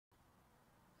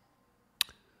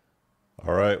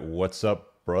All right, what's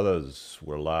up, brothers?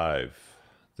 We're live.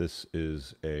 This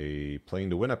is a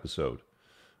Playing to Win episode,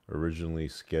 originally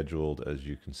scheduled, as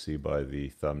you can see by the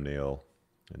thumbnail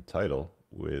and title,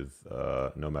 with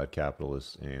Nomad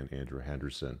Capitalist and Andrew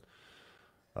Henderson.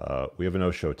 We have a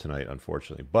no-show tonight,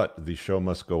 unfortunately, but the show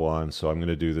must go on, so I'm going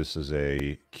to do this as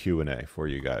a Q&A for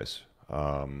you guys.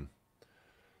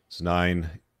 It's 9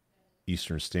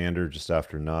 Eastern Standard, just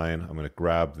after 9. I'm going to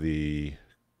grab the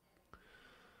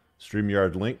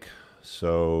StreamYard link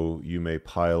so you may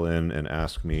pile in and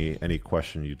ask me any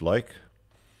question you'd like.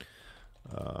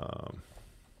 Um,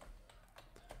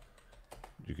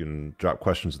 you can drop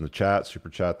questions in the chat, super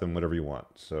chat them, whatever you want.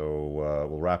 So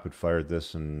we'll rapid fire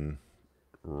this and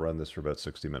run this for about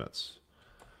 60 minutes.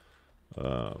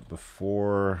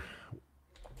 Before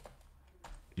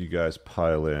you guys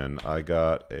pile in, I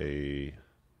got a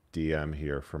DM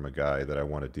here from a guy that I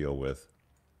want to deal with.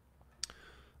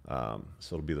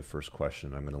 So it'll be the first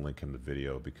question. I'm going to link him the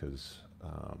video because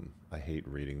I hate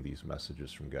reading these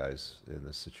messages from guys in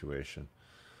this situation.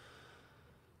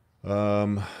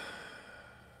 Okay,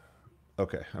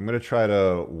 I'm going to try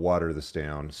to water this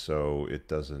down so it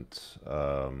doesn't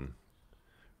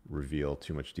reveal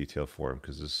too much detail for him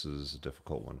because this is a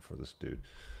difficult one for this dude.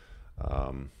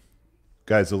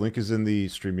 Guys, the link is in the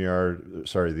StreamYard.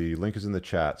 Sorry, the link is in the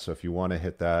chat. So if you want to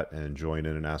hit that and join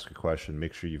in and ask a question,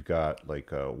 make sure you've got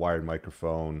like a wired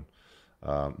microphone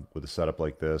with a setup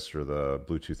like this or the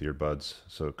Bluetooth earbuds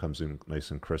so it comes in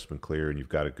nice and crisp and clear and you've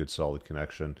got a good solid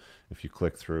connection. If you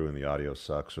click through and the audio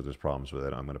sucks or there's problems with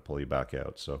it, I'm going to pull you back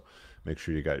out. So make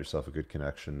sure you got yourself a good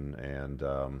connection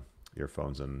and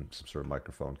earphones and some sort of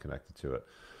microphone connected to it.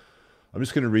 I'm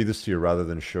just going to read this to you rather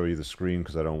than show you the screen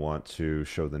because I don't want to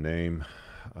show the name.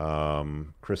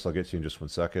 Chris, I'll get to you in just 1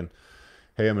 second.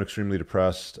 Hey, I'm extremely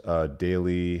depressed.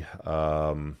 Daily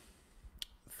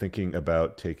thinking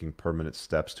about taking permanent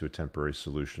steps to a temporary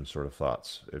solution sort of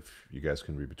thoughts. If you guys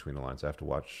can read between the lines, I have to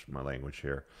watch my language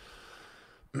here.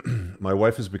 My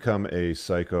wife has become a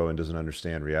psycho and doesn't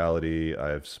understand reality.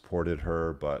 I've supported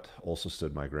her, but also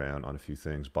stood my ground on a few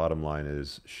things. Bottom line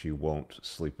is she won't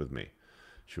sleep with me.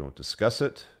 She won't discuss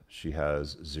it. She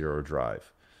has zero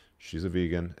drive. She's a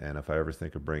vegan, and if I ever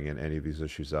think of bringing any of these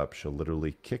issues up, she'll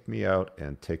literally kick me out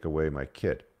and take away my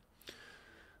kid.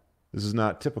 This is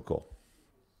not typical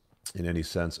in any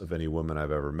sense of any woman I've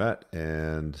ever met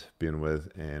and been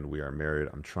with, and we are married.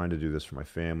 I'm trying to do this for my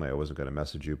family. I wasn't going to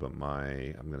message you, but I'm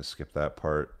going to skip that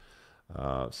part.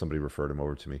 Somebody referred him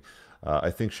over to me.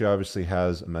 I think she obviously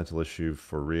has a mental issue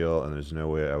for real, and there's no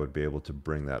way I would be able to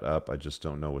bring that up. I just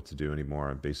don't know what to do anymore.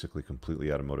 I'm basically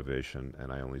completely out of motivation,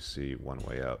 and I only see one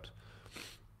way out.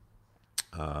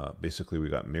 Basically, we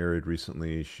got married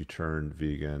recently. She turned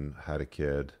vegan, had a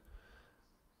kid.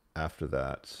 After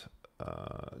that,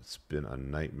 it's been a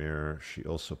nightmare. She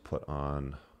also put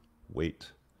on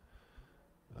weight.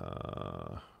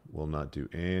 Will not do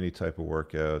any type of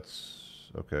workouts.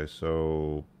 Okay,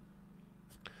 so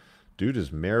dude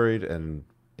is married and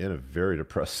in a very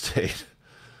depressed state.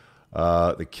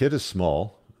 The kid is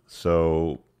small,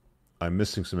 so I'm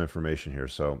missing some information here.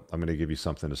 So I'm going to give you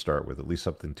something to start with, at least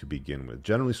something to begin with.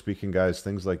 Generally speaking, guys,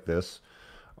 things like this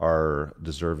are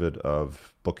deserved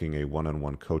of booking a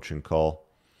one-on-one coaching call.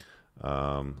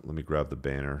 Let me grab the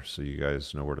banner so you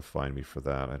guys know where to find me for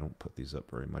that. I don't put these up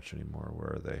very much anymore.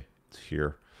 Where are they? It's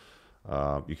here.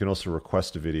 You can also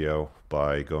request a video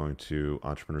by going to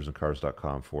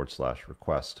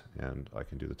entrepreneursandcars.com/request, and I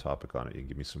can do the topic on it. You can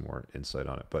give me some more insight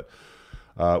on it. But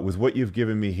with what you've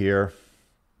given me here,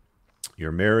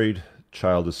 you're married,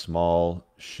 child is small,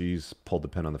 she's pulled the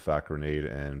pin on the fat grenade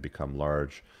and become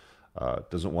large,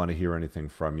 doesn't want to hear anything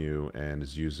from you, and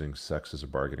is using sex as a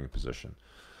bargaining position.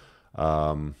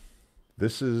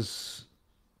 This is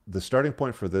the starting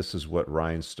point for this is what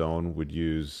Ryan Stone would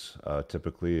use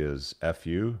typically is F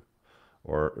you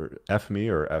or F me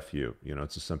or F you. You know,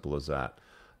 it's as simple as that.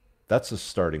 That's a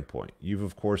starting point. You've,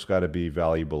 of course, got to be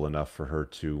valuable enough for her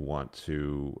to want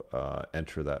to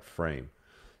enter that frame.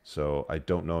 So I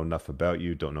don't know enough about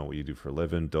you, don't know what you do for a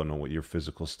living, don't know what your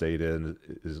physical state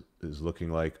is looking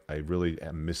like. I really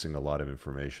am missing a lot of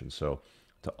information. So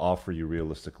to offer you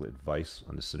realistic advice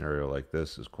on a scenario like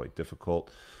this is quite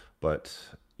difficult, but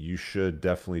you should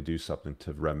definitely do something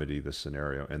to remedy the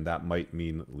scenario. And that might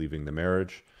mean leaving the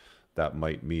marriage. That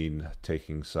might mean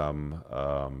taking some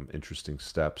interesting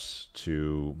steps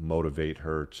to motivate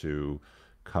her to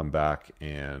come back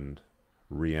and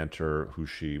re-enter who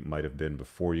she might have been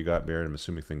before you got married. I'm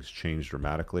assuming things changed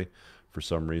dramatically for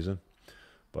some reason,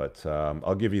 but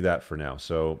I'll give you that for now.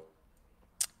 So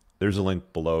there's a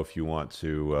link below if you want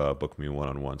to book me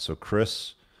one-on-one. So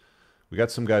Chris, we got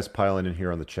some guys piling in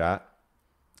here on the chat.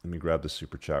 Let me grab the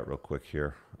super chat real quick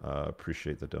here.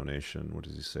 Appreciate the donation. What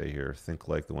does he say here? Think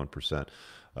like the 1%.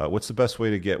 What's the best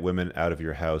way to get women out of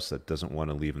your house that doesn't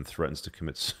want to leave and threatens to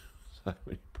commit suicide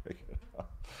when you break it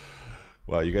up?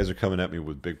 Wow, you guys are coming at me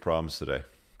with big problems today.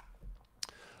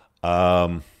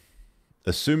 Um,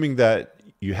 Assuming that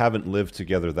you haven't lived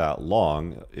together that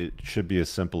long, it should be as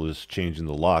simple as changing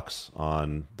the locks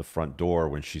on the front door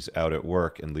when she's out at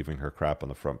work and leaving her crap on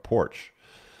the front porch.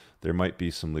 There might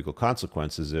be some legal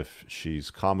consequences if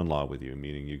she's common law with you,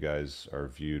 meaning you guys are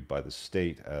viewed by the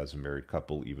state as a married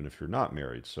couple, even if you're not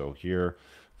married. So here,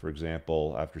 for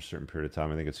example, after a certain period of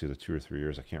time, I think it's either 2 or 3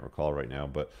 years, I can't recall right now,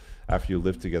 but after you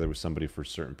live together with somebody for a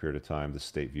certain period of time, the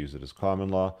state views it as common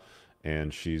law,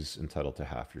 and she's entitled to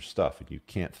half your stuff, and you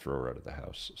can't throw her out of the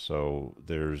house. So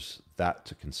there's that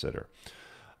to consider.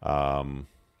 Um,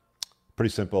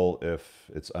 Pretty simple.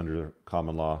 If it's under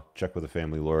common law, check with a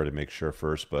family lawyer to make sure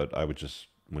first. But I would just,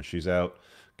 when she's out,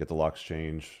 get the locks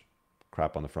changed,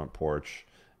 crap on the front porch,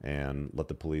 and let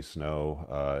the police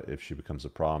know if she becomes a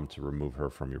problem to remove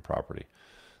her from your property.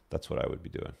 That's what I would be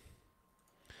doing.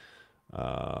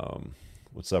 Um,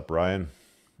 what's up, Ryan?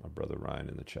 My brother Ryan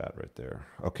in the chat right there.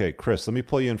 Okay, Chris, let me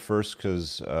pull you in first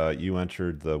because you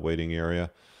entered the waiting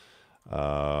area.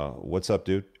 What's up,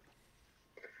 dude?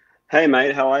 Hey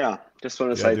mate, how are ya? Just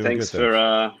want to Yeah, say doing good,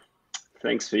 thanks.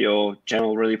 thanks for your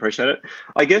channel. Really appreciate it.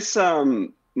 I guess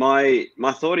my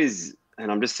thought is,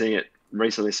 and I'm just seeing it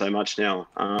recently so much now.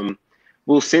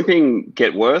 Will simping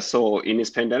get worse or in this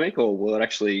pandemic, or will it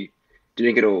actually? Do you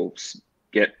think it'll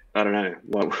get? I don't know.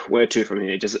 Well, where to from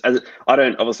here? Just as I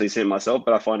don't obviously simp myself,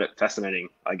 but I find it fascinating.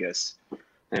 I guess,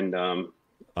 and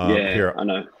yeah, Here, I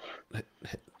know.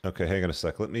 okay, hang on a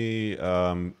sec. Let me.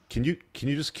 Can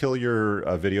you just kill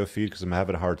your video feed because I'm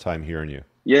having a hard time hearing you.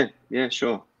 Yeah, yeah,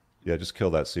 sure. Yeah, just kill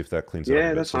that. See if that cleans it up a Yeah,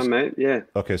 bit. that's fine, mate. Yeah,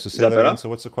 Okay, so is say that that again. better? So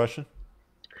what's the question?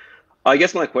 I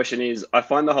guess my question is, I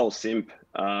find the whole simp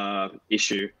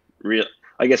issue real,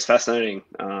 I guess, fascinating,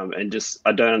 and just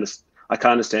I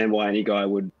can't understand why any guy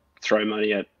would throw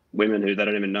money at women who they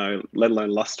don't even know, let alone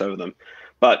lust over them.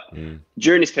 But Mm.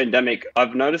 during this pandemic,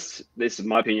 I've noticed, this is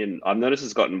my opinion, I've noticed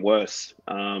it's gotten worse.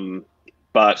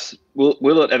 But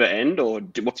will it ever end, or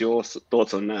what's your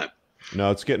thoughts on that?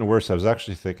 No, it's getting worse. I was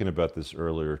actually thinking about this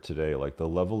earlier today. Like the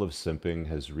level of simping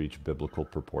has reached biblical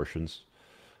proportions.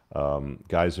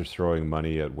 Guys are throwing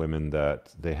money at women that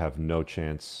they have no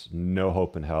chance, no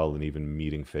hope in hell, and even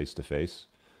meeting face to face,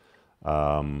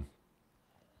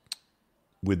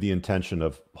 with the intention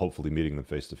of hopefully meeting them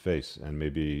face to face and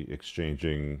maybe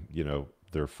exchanging,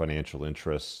 their financial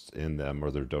interests in them or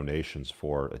their donations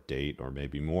for a date or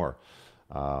maybe more.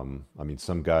 I mean,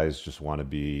 some guys just want to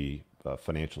be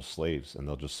financial slaves and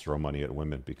they'll just throw money at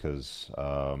women because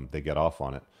they get off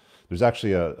on it. There's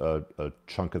actually a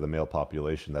chunk of the male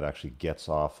population that actually gets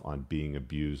off on being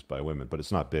abused by women, but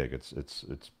it's not big.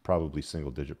 It's probably single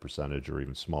digit percentage or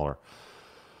even smaller.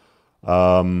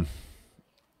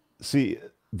 See,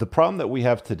 the problem that we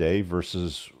have today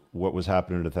versus what was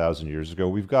happening 1,000 years ago,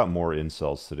 we've got more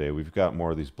incels today. We've got more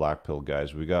of these black pill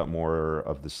guys. We got more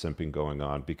of the simping going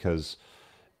on because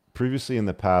previously in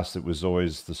the past it was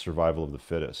always the survival of the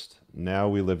fittest. Now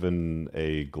we live in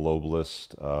a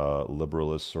globalist,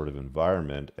 liberalist sort of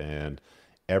environment, and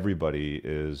everybody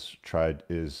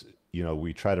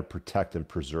we try to protect and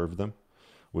preserve them,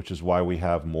 which is why we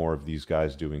have more of these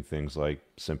guys doing things like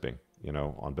simping,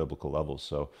 on biblical levels.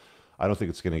 So I don't think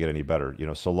it's going to get any better.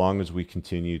 So long as we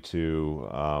continue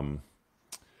to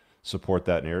support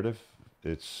that narrative,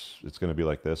 it's going to be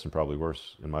like this and probably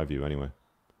worse, in my view, anyway.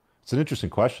 It's an interesting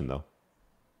question, though.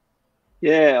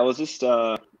 Yeah, I was just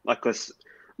like this,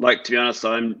 like to be honest,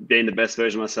 I'm being the best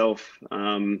version of myself.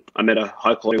 I met a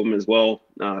high quality woman as well.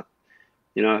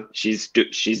 She's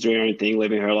doing her own thing,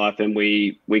 living her life, and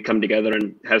we come together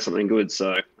and have something good.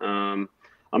 So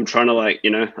I'm trying to, like,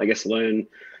 I guess, learn,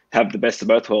 have the best of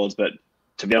both worlds. But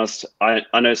to be honest,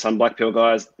 I know some black pill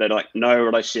guys that are like, no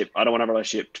relationship. I don't want a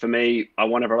relationship. For me, I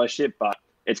want a relationship, but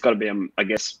it's got to be, I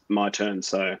guess, my turn.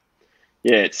 So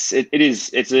yeah, it's an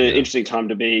Yeah. interesting time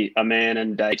to be a man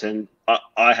and date, and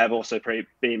I have also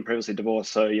been previously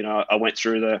divorced, so I went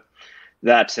through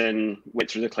that and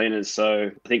went through the cleaners. So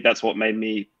I think that's what made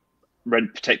me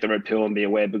take the red pill and be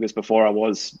aware, because before I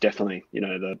was definitely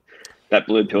the that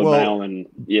blue pill Well, male, and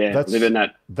yeah, that's living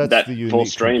that that's that the full unique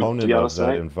stream, to be component of honest, that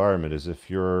mate. environment is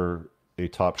if you're a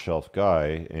top shelf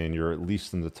guy and you're at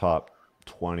least in the top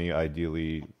 20,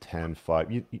 ideally 10,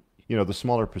 5, the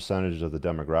smaller percentage of the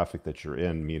demographic that you're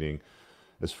in, meaning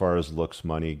as far as looks,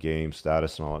 money, game,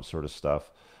 status, and all that sort of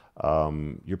stuff,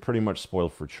 you're pretty much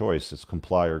spoiled for choice. It's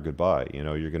comply or goodbye.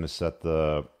 You're going to set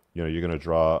You know, you're going to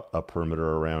draw a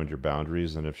perimeter around your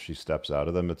boundaries, and if she steps out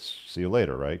of them, it's see you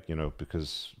later, right? You know,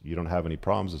 because you don't have any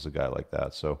problems as a guy like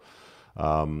that. So,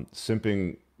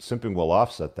 simping will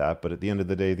offset that, but at the end of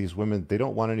the day, these women, they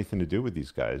don't want anything to do with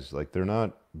these guys. Like they're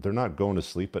not going to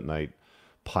sleep at night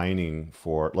pining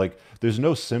for, like, there's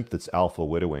no simp that's alpha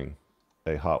widowing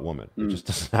a hot woman. It Mm, just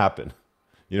doesn't happen.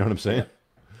 You know what I'm saying?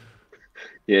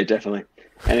 yeah, yeah, definitely.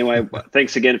 Anyway,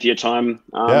 thanks again for your time,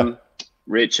 Yeah.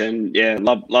 Rich, and yeah,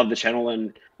 love the channel.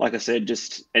 And like I said,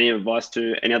 just any advice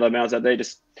to any other males out there,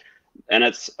 just and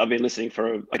it's I've been listening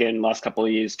for again last couple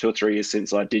of years, 2 or 3 years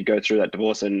since I did go through that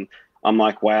divorce, and I'm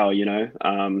like, wow, I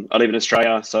live in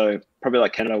Australia, so probably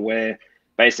like Canada, where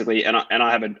basically, and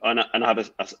I have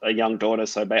a young daughter,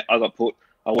 so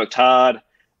I worked hard. I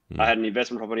Mm. had an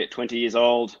investment property at 20 years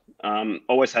old.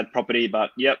 Always had property,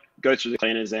 but yep, go through the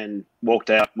cleaners and walked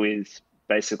out with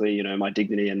basically, my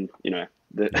dignity and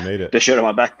the You made it. the shirt on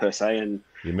my back per se, and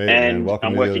You made it, man. and Welcome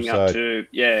I'm to the other working up side. to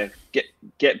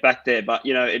get back there. But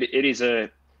it is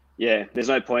there's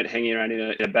no point hanging around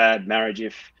in a bad marriage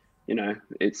if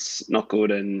it's not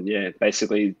good. And yeah,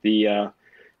 basically the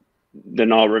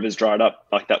Nile River's dried up.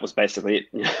 Like that was basically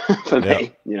it for Yeah.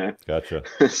 me. Gotcha.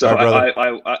 All So right, brother.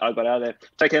 I got out of there.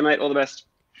 Take care, mate. All the best.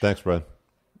 Thanks, Brad.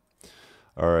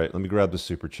 All right, let me grab the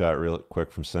super chat real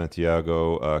quick from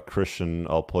Santiago. Christian,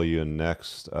 I'll pull you in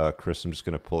next. Chris, I'm just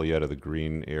going to pull you out of the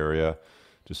green area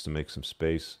just to make some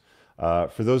space.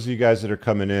 For those of you guys that are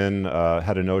coming in,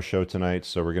 had a no-show tonight,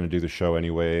 so we're going to do the show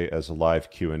anyway as a live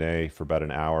Q&A for about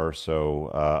an hour. So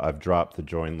I've dropped the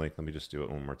join link. Let me just do it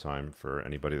one more time for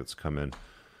anybody that's come in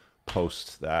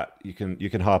post that. You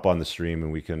can hop on the stream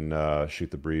and we can shoot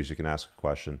the breeze. You can ask a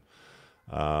question.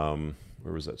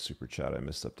 Where was that super chat I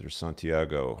missed up there?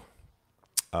 Santiago.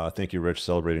 Thank you, Rich.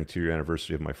 Celebrating 2-year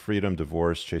anniversary of my freedom,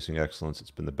 divorce, chasing excellence.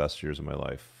 It's been the best years of my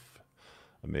life.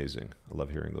 Amazing. I love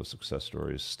hearing those success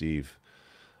stories. Steve,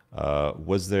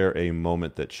 was there a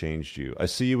moment that changed you? I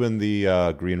see you in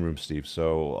the green room, Steve.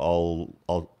 So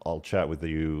I'll chat with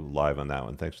you live on that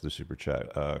one. Thanks for the super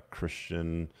chat,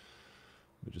 Christian.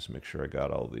 Let me just make sure I got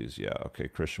all these. Yeah. Okay,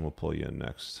 Christian, we'll pull you in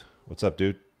next. What's up,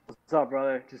 dude? What's up,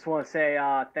 brother? Just want to say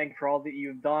thank you for all that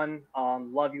you've done.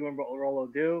 Love you and what Rolo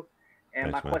do.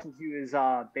 And my Thanks, man. question to you is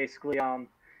basically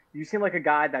you seem like a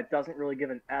guy that doesn't really give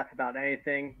an F about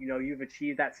anything. You've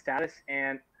achieved that status,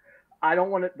 and I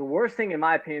don't want to. The worst thing, in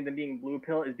my opinion, than being blue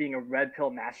pill is being a red pill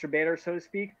masturbator, so to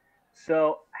speak.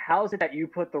 So, how is it that you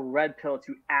put the red pill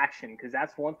to action? Because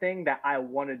that's one thing that I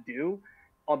want to do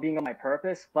on being on my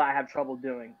purpose, but I have trouble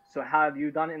doing. So, how have you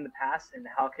done it in the past,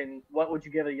 and what would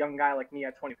you give a young guy like me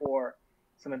at 24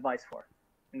 some advice for?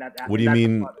 In that, What do in you that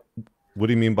mean? department? What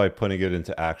do you mean by putting it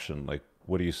into action? Like,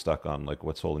 what are you stuck on? Like,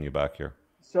 what's holding you back here?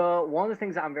 So one of the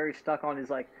things I'm very stuck on is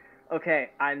like, okay,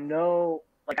 I know,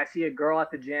 like I see a girl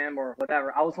at the gym or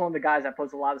whatever. I was one of the guys that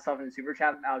posts a lot of stuff in the super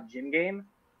chat about gym game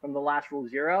from the last Rule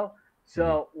Zero. Hmm.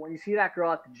 So when you see that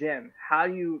girl at the gym, how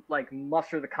do you like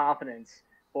muster the confidence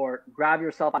or grab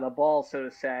yourself by the balls, so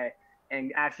to say,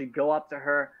 and actually go up to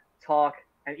her, talk,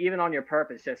 and even on your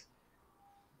purpose, just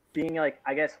being like,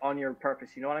 I guess, on your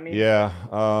purpose. You know what I mean? Yeah.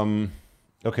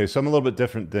 Okay, so I'm a little bit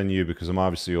different than you because I'm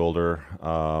obviously older.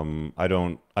 I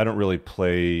don't really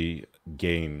play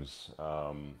games.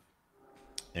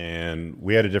 And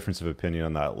we had a difference of opinion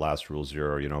on that last Rule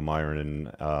Zero. You know,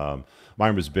 Myron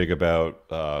was big about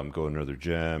going to the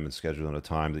gym and scheduling a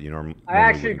time that you I normally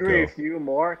actually wouldn't agree go. with you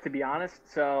more, to be honest.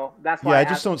 So that's Yeah, why I I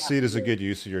just asked. don't see it as a good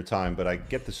use of your time, but I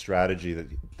get the strategy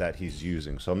that he's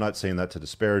using. So I'm not saying that to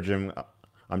disparage him.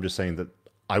 I'm just saying that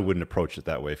I wouldn't approach it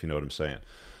that way, if you know what I'm saying.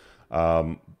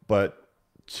 But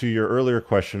to your earlier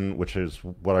question, which is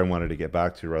what I wanted to get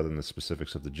back to rather than the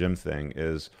specifics of the gym thing,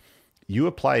 is you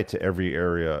apply it to every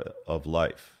area of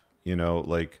life. You know,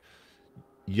 like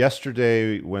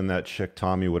yesterday when that chick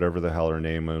Tommy, whatever the hell her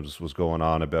name was going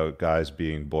on about guys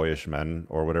being boyish men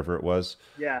or whatever it was.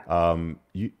 Yeah.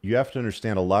 You have to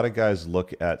understand a lot of guys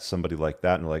look at somebody like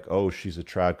that and are like, oh, she's a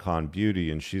tradcon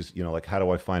beauty and she's, like, how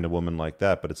do I find a woman like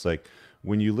that? But it's like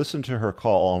when you listen to her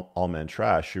call all men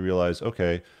trash, you realize,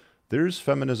 okay, there's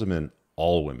feminism in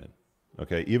all women.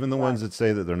 Okay, even the Right. ones that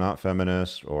say that they're not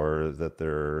feminist or that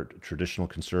they're traditional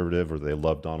conservative or they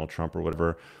love Donald Trump or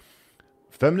whatever,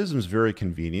 feminism is very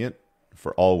convenient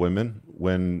for all women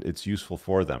when it's useful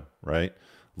for them, right?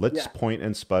 Let's Yeah. point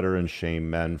and sputter and shame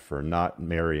men for not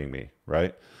marrying me,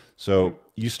 right? So Mhm.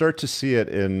 you start to see it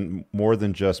in more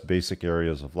than just basic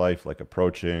areas of life, like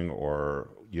approaching or,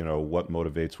 what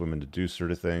motivates women to do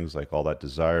certain things, like all that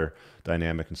desire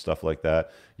dynamic and stuff like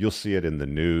that. You'll see it in the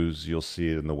news. You'll see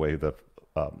it in the way that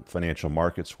financial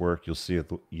markets work. You'll see it,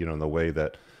 in the way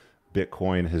that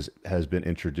Bitcoin has been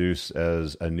introduced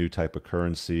as a new type of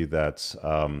currency that's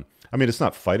I mean, it's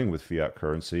not fighting with fiat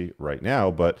currency right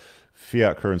now, but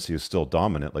fiat currency is still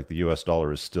dominant. Like the US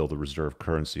dollar is still the reserve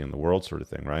currency in the world, sort of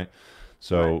thing, right? Right.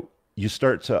 So you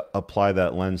start to apply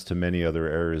that lens to many other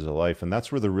areas of life, and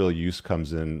that's where the real use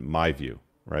comes in, my view,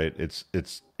 right?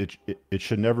 It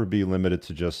should never be limited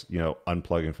to just, you know,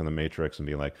 unplugging from the matrix and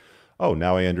being like, oh,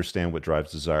 now I understand what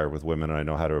drives desire with women, and I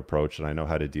know how to approach, and I know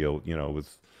how to deal, you know,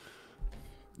 with,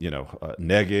 you know,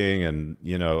 negging and,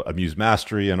 you know, amuse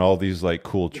mastery and all these like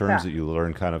cool terms Yeah. that you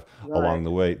learn kind of along Right.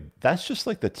 the way. That's just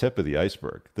like the tip of the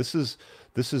iceberg. This is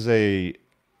a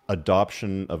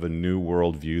adoption of a new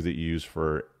worldview that you use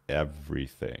for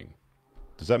everything.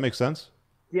 Does that make sense?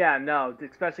 Yeah, no,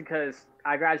 especially because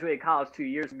I graduated college 2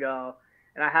 years ago,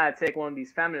 and I had to take one of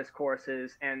these feminist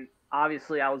courses, and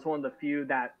obviously I was one of the few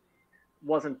that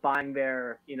wasn't buying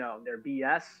their, their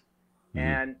BS. Hmm.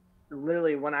 And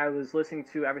literally, when I was listening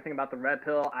to everything about the red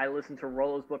pill, I listened to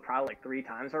Rollo's book probably like 3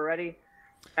 times already.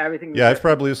 Everything you Yeah, I've said,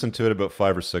 probably listened to it about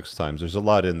 5 or 6 times. There's a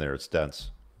lot in there. It's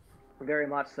dense. very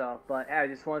much so. But hey, I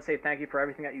just want to say thank you for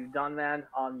everything that you've done, man.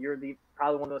 You're the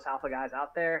probably one of those alpha guys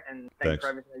out there, and thank you for Thanks.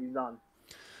 everything that you've done.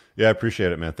 Yeah, I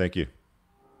appreciate it, man. Thank you.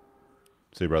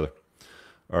 See you, brother.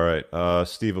 All right,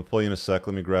 Steve, I'll pull you in a sec.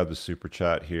 Let me grab the super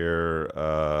chat here.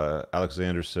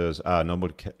 Alexander says,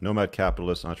 Nomad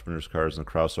capitalist, entrepreneurs, cars, and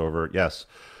crossover. Yes.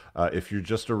 If you're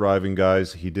just arriving,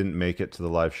 guys, he didn't make it to the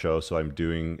live show, so I'm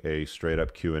doing a straight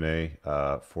up Q&A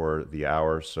for the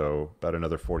hour, so about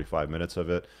another 45 minutes of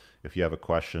it. If you have a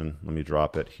question, let me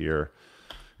drop it here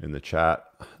in the chat.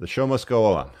 The show must go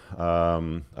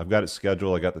on. I've got it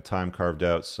scheduled. I got the time carved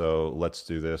out, so let's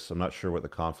do this. I'm not sure what the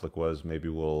conflict was. Maybe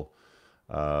we'll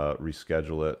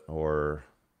reschedule it, or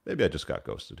maybe I just got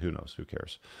ghosted. Who knows? Who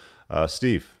cares?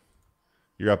 Steve,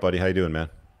 you're up, buddy. How you doing, man?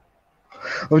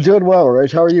 I'm doing well,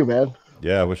 Rich. How are you, man?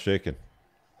 Yeah, what's shaking?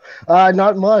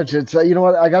 Not much. It's you know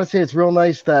what, I gotta say, it's real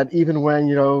nice that even when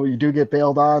you do get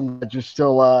bailed on, that you're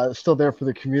still there for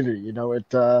the community.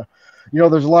 There's a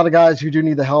lot of guys who do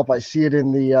need the help. I see it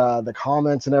in the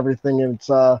comments and everything, and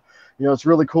it's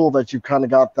really cool that you've kind of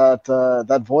got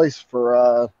that voice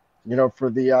for for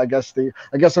the I guess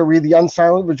I read the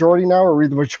unsilent majority now or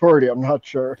read the majority. I'm not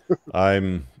sure.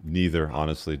 I'm neither,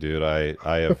 honestly, dude. I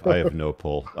have no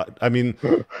pull. I mean,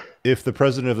 if the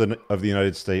president of the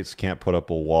United States can't put up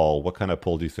a wall, what kind of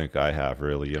pull do you think I have,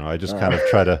 really? You know, I just kind of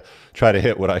try to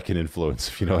hit what I can influence,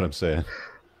 if you know what I'm saying.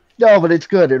 No, but it's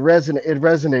good. It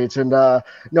resonates, and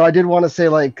no, I did want to say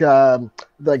like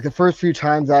the first few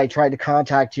times I tried to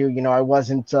contact you, I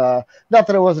wasn't not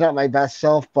that I wasn't at my best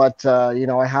self, but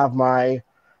I have my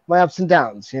ups and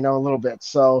downs, a little bit.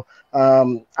 So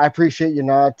I appreciate you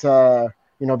not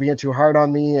being too hard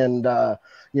on me and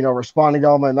responding to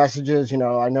all my messages.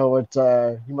 I know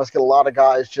you must get a lot of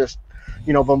guys just Oh,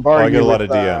 I bombarding get a you lot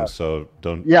with of DMs, so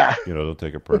don't yeah. don't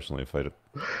take it personally if I'm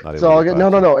not able So to I'll get get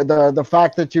no, back no, to you. no. The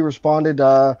fact that you responded,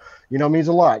 means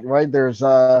a lot, right? There's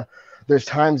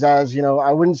times as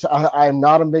I wouldn't. I am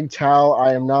not a MGTOW.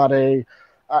 I am not a.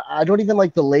 I don't even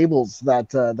like the labels that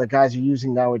the guys are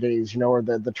using nowadays. Or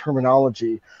the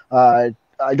terminology. I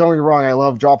don't get me wrong. I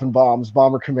love dropping bombs,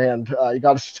 bomber command. You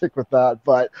got to stick with that.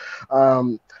 But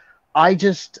I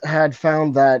just had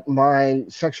found that my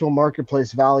sexual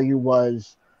marketplace value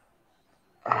was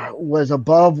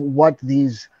above what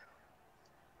these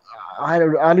I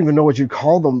don't even know what you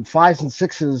call them, fives and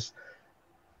sixes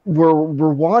were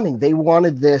wanting. They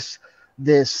wanted this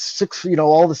six,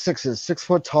 all the sixes, 6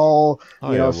 foot tall,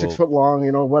 Oh yeah, 6 foot long,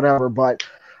 whatever. But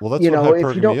that's what if you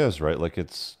hypergamy don't, is, right? Like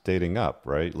it's dating up,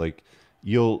 right? Like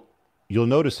you'll you'll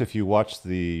notice if you watch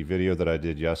the video that I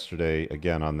did yesterday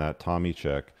again on that Tommy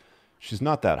chick, she's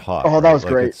not that hot, oh, that right? was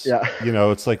Like great. it's Yeah.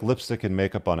 it's like lipstick and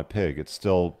makeup on a pig. It's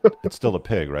still a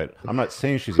pig, right? I'm not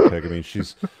saying she's a pig. I mean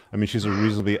she's a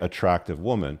reasonably attractive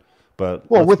woman, but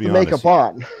Well, let's with be the honest, makeup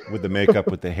on. with the makeup,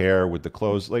 with the hair, with the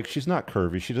clothes, like she's not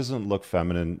curvy. She doesn't look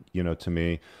feminine, to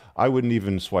me. I wouldn't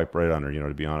even swipe right on her,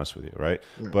 to be honest with you, right?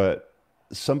 But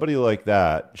somebody like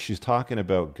that, she's talking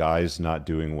about guys not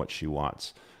doing what she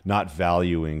wants, not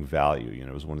valuing value.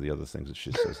 It was one of the other things that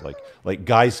she says, like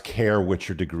guys care what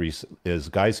your degree is.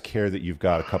 Guys care that you've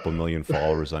got a couple million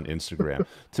followers on Instagram.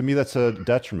 To me, that's a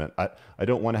detriment. I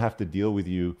don't want to have to deal with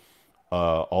you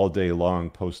all day long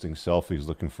posting selfies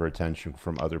looking for attention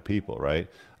from other people, right?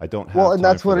 I don't Well, have and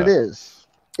time that's for what it that. is.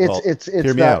 It's Well, it's hear it's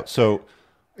me that. out. So,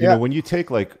 Yeah. when you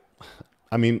take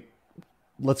I mean,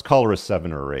 let's call her a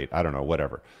 7 or 8. I don't know,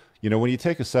 whatever. When you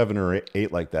take a 7 or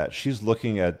 8 like that, she's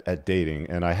looking at dating.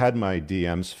 And I had my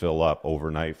DMs fill up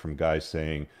overnight from guys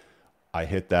saying, I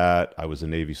hit that. I was a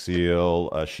Navy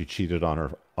SEAL. She cheated on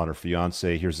her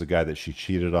fiance. Here's the guy that she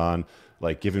cheated on,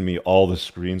 like giving me all the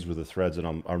screens with the threads.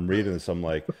 And I'm reading this. I'm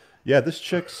like, yeah, this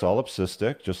chick's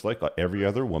solipsistic, just like every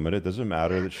other woman. It doesn't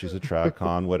matter that she's a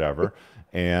tradcon, whatever.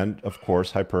 And of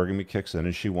course, hypergamy kicks in,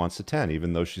 and she wants a 10,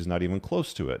 even though she's not even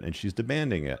close to it, and she's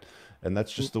demanding it. And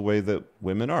that's just the way that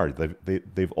women are.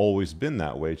 They've always been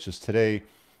that way. It's just today,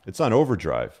 it's on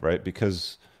overdrive, right?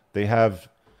 Because they have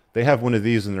one of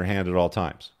these in their hand at all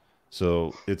times.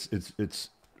 So it's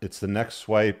the next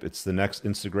swipe, it's the next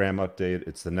Instagram update,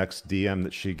 it's the next DM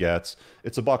that she gets.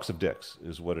 It's a box of dicks,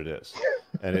 is what it is,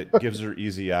 and it gives her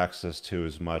easy access to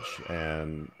as much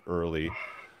and early,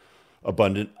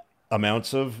 abundant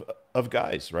amounts of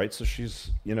guys, right? So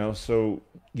she's, so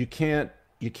you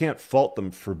can't fault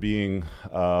them for being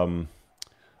a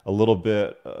little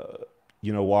bit.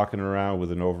 Walking around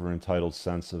with an over entitled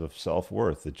sense of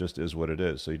self-worth. It just is what it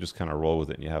is. So you just kind of roll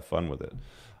with it and you have fun with it.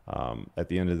 At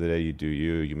the end of the day, you do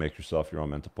you make yourself your own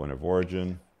mental point of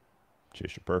origin,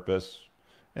 chase your purpose.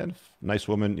 And if a nice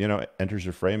woman, enters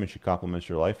your frame and she compliments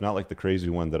your life, not like the crazy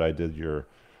one that I did your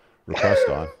request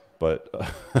on, but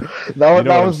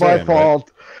that was my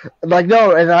fault. Right? Like,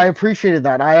 no, and I appreciated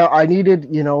that. I needed,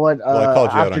 Well, I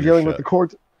called you out after on dealing your with the shit.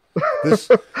 court.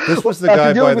 This was the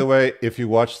guy, by the way. If you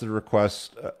watched the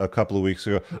request a couple of weeks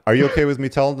ago, are you okay with me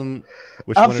telling them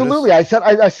which Absolutely. one it is?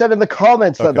 I said in the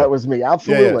comments Okay. that was me.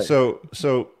 Absolutely. Yeah.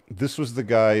 So this was the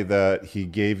guy that he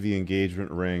gave the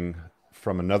engagement ring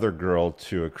from another girl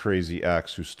to a crazy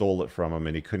ex who stole it from him,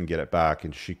 and he couldn't get it back,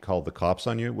 and she called the cops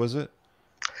on you. Was it?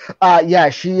 Yeah,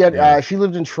 she had, she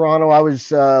lived in Toronto. I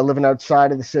was living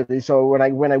outside of the city. So when I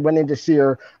went in to see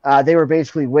her, they were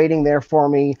basically waiting there for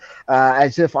me,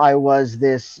 as if I was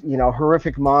this,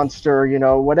 horrific monster.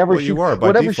 Whatever Well, she, you are by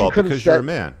whatever default she could have because you're a said.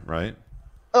 man, right?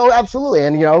 Oh, absolutely.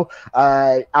 And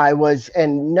I was,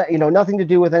 and nothing to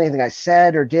do with anything I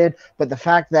said or did, but the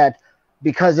fact that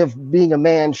because of being a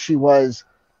man, she was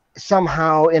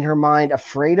somehow in her mind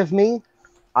afraid of me.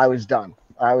 I was done.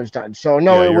 So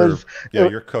no,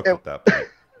 You're cooked at that point.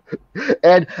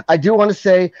 And I do want to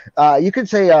say, you could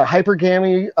say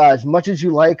hypergamy as much as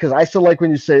you like, because I still like when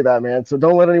you say that, man. So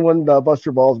don't let anyone bust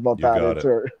your balls about You that. got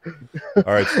it.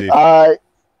 All right, Steve.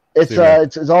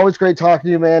 It's always great talking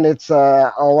to you, man.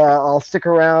 I'll stick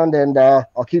around and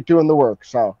I'll keep doing the work.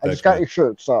 So I just got your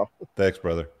shirt. So thanks,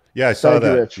 brother. Yeah, I saw Thank you,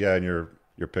 that. Rich. Yeah, in your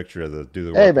picture of the do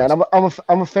the work. Hey, man,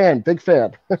 I'm a fan, big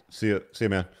fan. See you,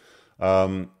 man.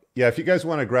 Yeah, if you guys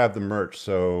want to grab the merch,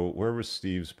 so where was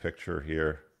Steve's picture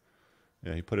here?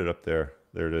 Yeah, he put it up there.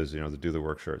 There it is, the do the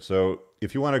work shirt. So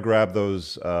if you want to grab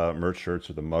those merch shirts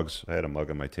or the mugs, I had a mug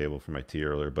on my table for my tea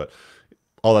earlier, but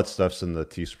all that stuff's in the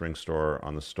Teespring store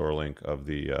on the store link of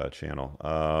the channel.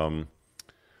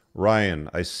 Ryan,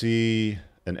 I see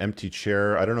an empty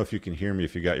chair. I don't know if you can hear me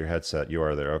if you got your headset. You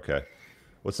are there. Okay.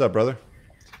 What's up, brother?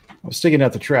 I was sticking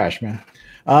out the trash, man.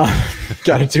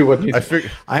 Got to do what needs.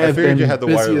 I have been you had the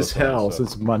busy as hell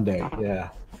since Monday. Yeah.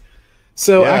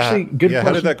 So actually, good. Yeah.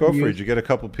 How did that go for you? Did you get a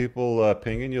couple people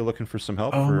pinging you looking for some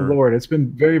help? Oh Lord, it's been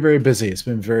very, very busy. It's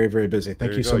been very, very busy.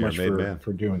 Thank you so much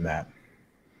for doing that.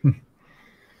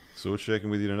 So what's shaking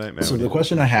with you tonight, man? So the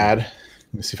question I had,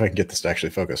 let me see if I can get this to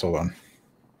actually focus. Hold on.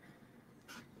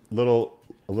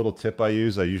 A little tip I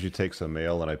usually take some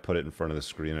mail and I put it in front of the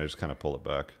screen and I just kind of pull it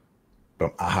back.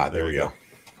 Boom. Aha, there we go.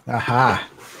 Aha.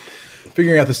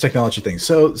 Figuring out this technology thing.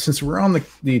 So since we're on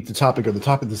the topic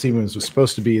this evening was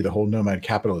supposed to be the whole nomad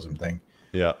capitalism thing.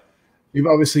 Yeah. You've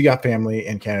obviously got family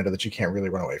in Canada that you can't really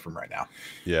run away from right now.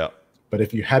 Yeah. But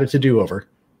if you had it to do over,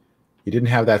 you didn't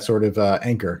have that sort of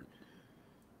anchor,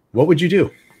 what would you do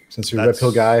since you're a red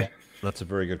pill guy? That's a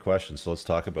very good question. So let's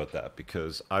talk about that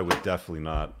because I would definitely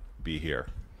not be here.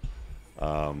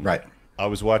 Right. I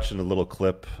was watching a little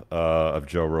clip of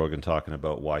Joe Rogan talking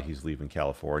about why he's leaving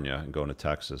California and going to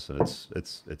Texas, and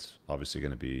it's obviously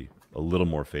going to be a little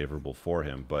more favorable for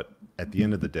him. But at the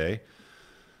end of the day,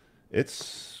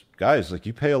 it's guys like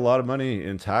you pay a lot of money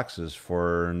in taxes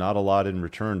for not a lot in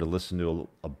return to listen to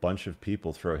a bunch of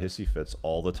people throw hissy fits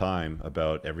all the time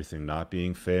about everything not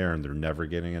being fair and they're never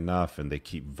getting enough, and they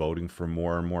keep voting for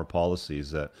more and more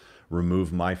policies that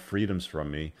remove my freedoms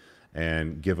from me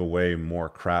and give away more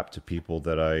crap to people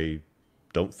that I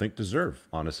don't think deserve,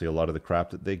 honestly, a lot of the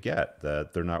crap that they get,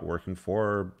 that they're not working for,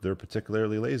 or they're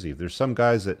particularly lazy. There's some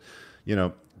guys that,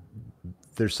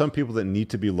 there's some people that need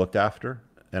to be looked after,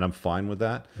 and I'm fine with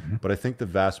that. Mm-hmm. But I think the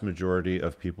vast majority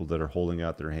of people that are holding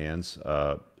out their hands,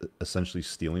 essentially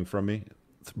stealing from me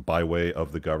by way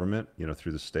of the government,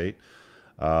 through the state,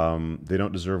 They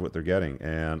don't deserve what they're getting,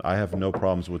 and I have no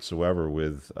problems whatsoever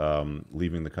with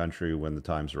leaving the country when the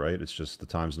time's right. It's just the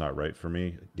time's not right for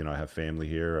me. You know, I have family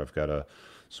here. I've got a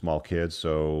small kid,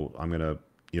 so I'm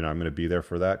gonna be there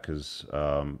for that because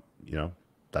you know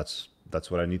that's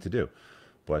what I need to do.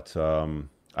 But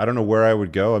I don't know where I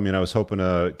would go. I mean, I was hoping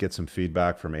to get some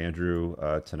feedback from Andrew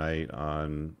tonight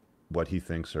on what he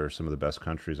thinks are some of the best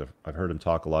countries. I've heard him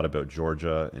talk a lot about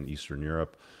Georgia and Eastern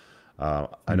Europe.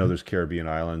 I know there's Caribbean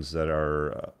islands that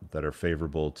are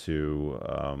favorable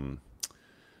to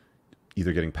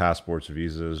either getting passports,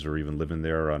 visas, or even living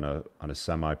there on a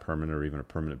semi-permanent or even a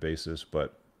permanent basis.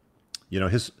 But you know,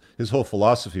 his whole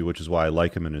philosophy, which is why I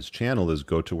like him in his channel, is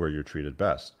go to where you're treated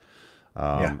best.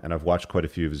 And I've watched quite a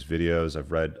few of his videos.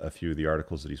 I've read a few of the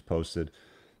articles that he's posted.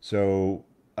 So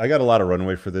I got a lot of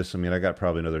runway for this. I mean, I got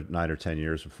probably another 9 or 10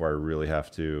 years before I really have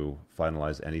to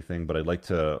finalize anything, but I'd like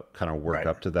to kind of work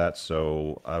up to that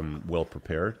so I'm well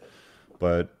prepared.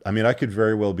 But I mean, I could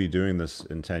very well be doing this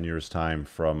in 10 years' time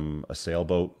from a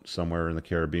sailboat somewhere in the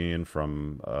Caribbean,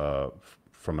 from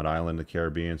an island in the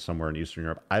Caribbean, somewhere in Eastern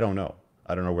Europe. I don't know.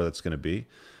 I don't know where that's going to be.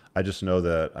 I just know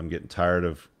that I'm getting tired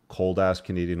of cold-ass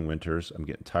Canadian winters. I'm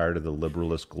getting tired of the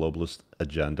liberalist, globalist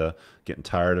agenda, getting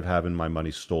tired of having my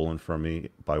money stolen from me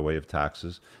by way of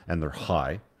taxes, and they're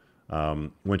high.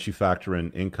 Once you factor in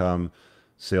income,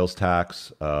 sales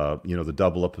tax, you know, the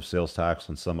double up of sales tax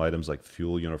on some items like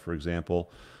fuel, you know, for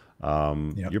example,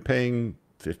 you're paying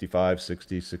 55,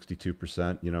 60,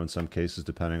 62%, you know, in some cases,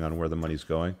 depending on where the money's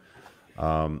going.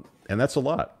 And that's a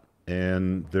lot.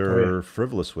 And they're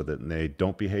frivolous with it, and they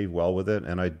don't behave well with it,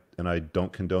 and I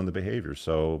don't condone the behavior.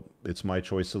 So it's my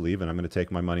choice to leave, and I'm going to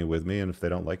take my money with me. And if they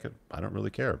don't like it, I don't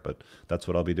really care. But that's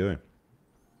what I'll be doing.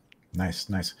 Nice.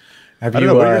 I don't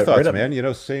know. What are your thoughts, man? You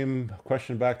know, same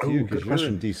question back to you, because you're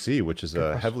in DC, which is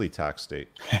a heavily taxed state.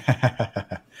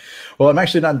 Well, I'm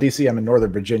actually not in DC. I'm in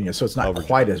Northern Virginia, so it's not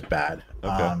quite as bad.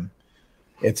 Okay.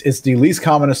 It's the least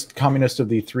communist of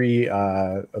the three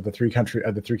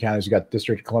counties. You got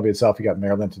District of Columbia itself, you got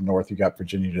Maryland to the north, you got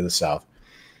Virginia to the south.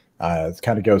 It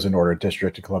kind of goes in order: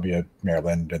 District of Columbia,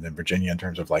 Maryland, and then Virginia in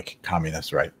terms of like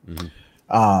communists, right?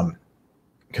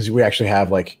 Because we actually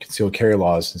have like concealed carry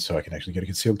laws, and so I can actually get a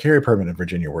concealed carry permit in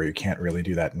Virginia, where you can't really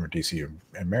do that in DC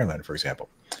and Maryland, for example.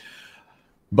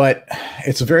 But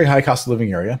it's a very high cost of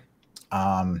living area.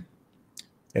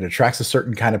 It attracts a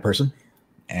certain kind of person.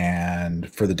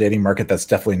 And for the dating market, that's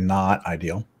definitely not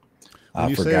ideal.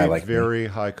 When you for say a guy like very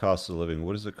high cost of living,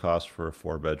 what does it cost for a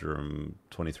 4-bedroom,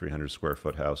 2,300 square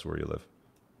foot house where you live?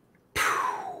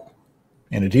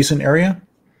 In a decent area?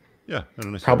 Yeah.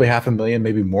 Probably $500,000,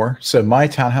 maybe more. So my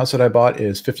townhouse that I bought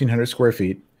is 1,500 square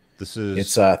feet. This is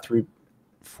it's three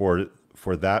for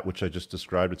that which I just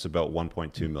described. It's about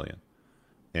 1.2 million,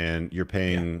 and you're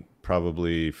paying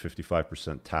probably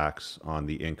 55% tax on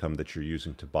the income that you're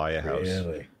using to buy a house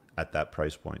at that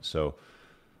price point. So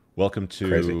welcome to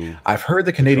crazy. I've heard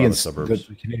the Canadian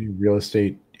real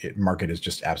estate market is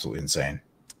just absolutely insane.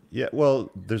 Yeah,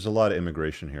 well, there's a lot of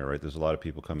immigration here, right? There's a lot of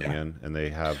people coming in, and they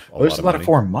have there's a lot of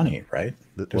foreign money, right?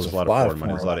 There's a lot of foreign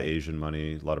money. There's a lot of Asian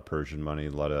money, a lot of Persian money,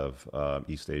 a lot of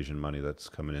East Asian money that's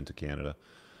coming into Canada.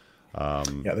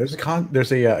 There's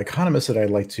a economist that I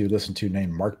like to listen to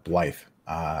named Mark Blythe.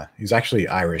 He's actually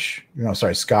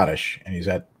Scottish, and he's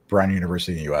at Brown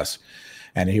University in the U.S.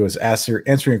 And he was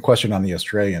answering a question on the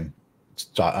Australian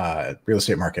real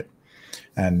estate market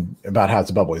and about how it's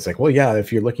a bubble. He's like, well, yeah,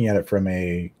 if you're looking at it from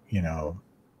the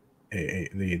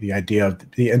idea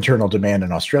of the internal demand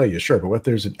in Australia, sure, but what if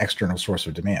there's an external source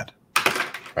of demand,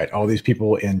 right? All these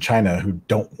people in China who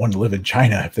don't want to live in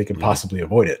China if they can possibly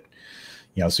avoid it,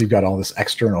 you know, so you've got all this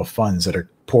external funds that are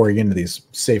pouring into these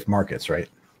safe markets, right?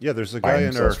 Yeah, there's a guy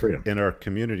in our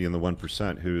community in the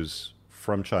 1% who's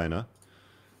from China.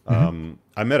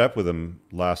 I met up with him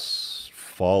last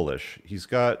fallish. He's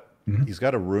got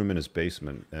a room in his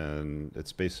basement, and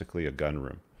it's basically a gun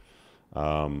room.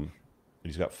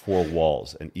 He's got 4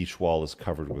 walls, and each wall is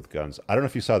covered with guns. I don't know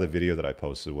if you saw the video that I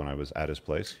posted when I was at his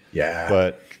place. Yeah.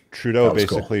 But Trudeau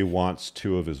basically wants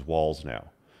 2 of his walls now.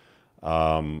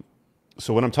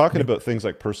 So when I'm talking about things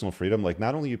like personal freedom, like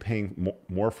not only are you paying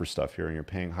more for stuff here and you're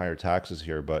paying higher taxes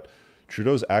here, but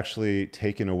Trudeau's actually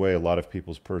taken away a lot of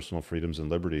people's personal freedoms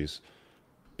and liberties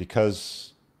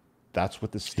because that's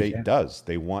what the state does.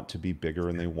 They want to be bigger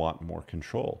and they want more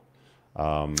control.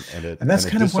 And that's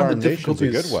kind of one of the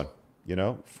difficulties. A good one, you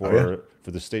know, for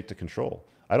the state to control.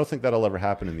 I don't think that'll ever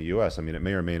happen in the U.S. I mean, it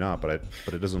may or may not, but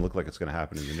it doesn't look like it's going to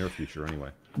happen in the near future anyway.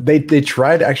 They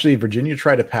tried Virginia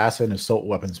tried to pass an assault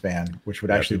weapons ban, which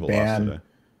would actually ban.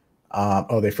 They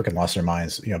freaking lost their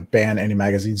minds. You know, ban any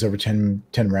magazines over 10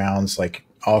 rounds. Like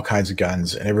all kinds of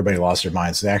guns, and everybody lost their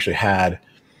minds. They actually had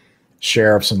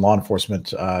sheriffs and law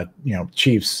enforcement,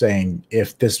 chiefs saying,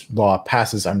 if this law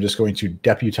passes, I'm just going to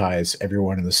deputize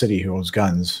everyone in the city who owns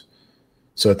guns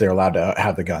so that they're allowed to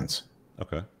have the guns.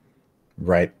 Okay.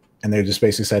 Right. And they just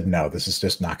basically said, no, this is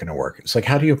just not going to work. It's like,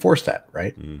 how do you enforce that?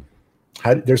 Right.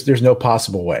 There's no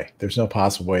possible way. There's no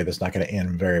possible way that's not going to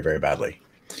end very, very badly.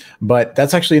 But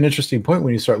that's actually an interesting point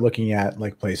when you start looking at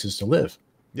like places to live.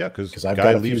 Yeah, because I've guy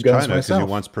got a few leaves guns China because he myself.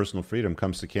 wants personal freedom,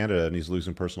 comes to Canada, and he's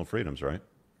losing personal freedoms, right?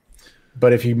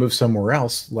 But if you move somewhere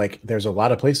else, like there's a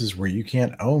lot of places where you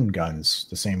can't own guns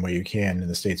the same way you can in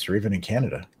the States or even in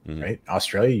Canada, right?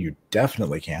 Australia, you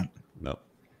definitely can't. No.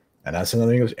 And that's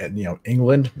another thing.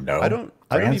 England, no. I don't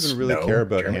even really no. care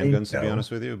about Germany, handguns, to be no.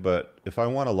 honest with you. But if I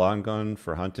want a long gun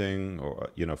for hunting or,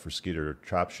 for skeeter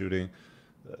trap shooting,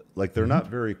 like they're not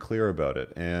very clear about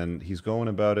it. And he's going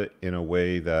about it in a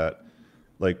way that,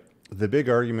 like, the big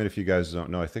argument, if you guys don't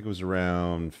know, I think it was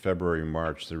around February,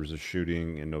 March, there was a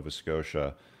shooting in Nova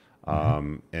Scotia.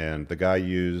 And the guy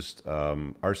used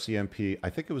RCMP, I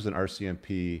think it was an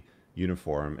RCMP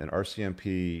uniform, an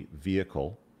RCMP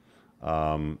vehicle.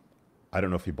 I don't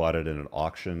know if he bought it in an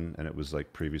auction and it was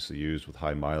like previously used with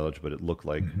high mileage, but it looked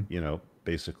like,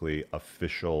 basically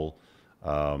official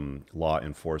law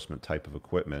enforcement type of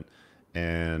equipment.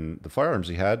 And the firearms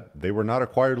he had, they were not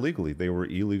acquired legally. They were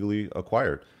illegally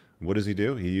acquired. What does he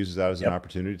do? He uses that as an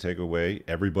opportunity to take away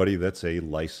everybody that's a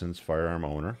licensed firearm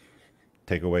owner,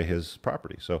 take away his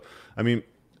property. So, I mean,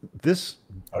 this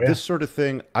sort of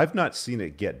thing, I've not seen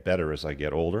it get better as I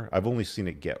get older. I've only seen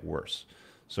it get worse.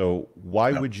 So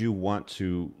why would you want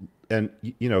to, and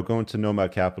going to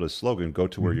Nomad Capitalist slogan, go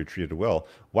to where you're treated well.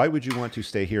 Why would you want to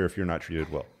stay here if you're not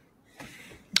treated well?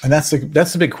 And that's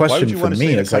the big question. Why would you for want to me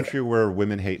stay in a is like, country where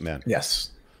women hate men?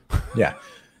 Yes. Yeah.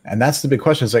 And that's the big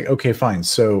question. It's like, okay, fine.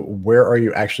 So where are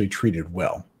you actually treated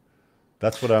well?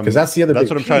 That's what I'm. Because that's the other. That's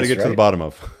big what I'm trying to piece, get to the bottom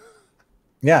of.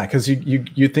 Yeah, because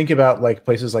you think about like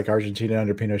places like Argentina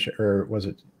under Pinochet, or was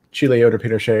it Chile under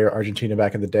Pinochet, or Argentina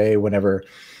back in the day, whenever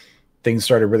things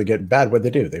started really getting bad, what'd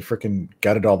they do? They freaking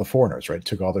gutted all the foreigners, right?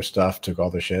 Took all their stuff, took all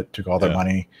their shit, took all their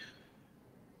money.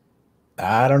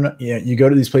 I don't know. Yeah, you go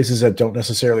to these places that don't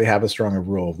necessarily have a stronger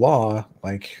rule of law.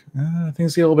 Like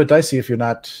things get a little bit dicey if you're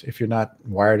not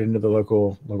wired into the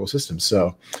local system.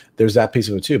 So there's that piece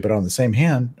of it too. But on the same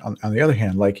hand, on the other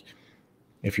hand, like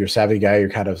if you're a savvy guy,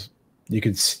 you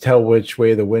can tell which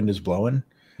way the wind is blowing,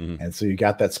 and so you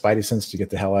got that spidey sense to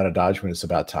get the hell out of Dodge when it's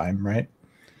about time, right?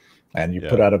 And you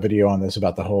put out a video on this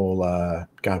about the whole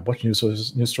God, what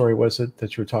news story was it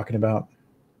that you were talking about?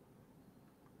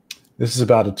 This is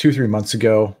about 2-3 months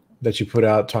ago that you put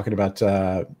out talking about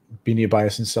media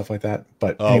bias and stuff like that.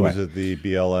 But anyway, was it the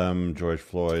BLM, George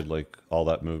Floyd, like all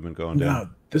that movement going down? No,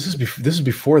 this is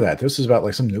before that. This is about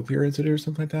like some nuclear incident or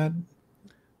something like that.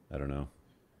 I don't know.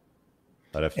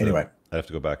 I'd have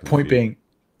to go back. And point being,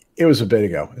 it was a bit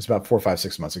ago. It's about 4, 5,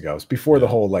 6 months ago. It's before the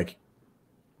whole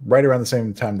right around the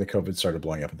same time the COVID started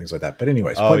blowing up and things like that. But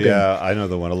anyways, I know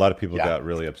the one. A lot of people got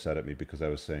really upset at me because I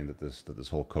was saying that this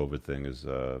whole COVID thing is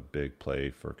a big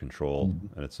play for control,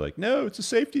 and it's like, no, it's a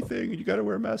safety thing, and you got to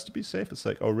wear a mask to be safe. It's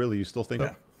like, oh, really? You still think?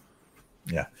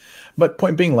 Yeah. But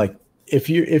point being, like, if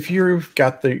you've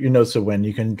got your notes of when,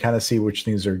 you can kind of see which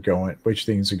way things are going,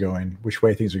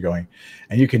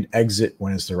 and you can exit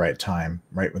when it's the right time,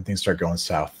 right when things start going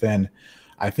south. Then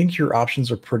I think your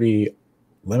options are pretty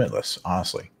limitless,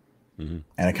 honestly.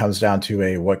 And it comes down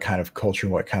to what kind of culture,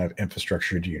 what kind of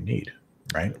infrastructure do you need,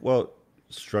 right? Well,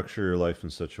 structure your life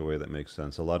in such a way that makes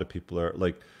sense. A lot of people are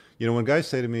like, when guys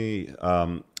say to me,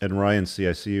 and Ryan,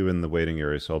 I see you in the waiting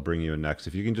area, so I'll bring you in next.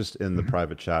 If you can just in the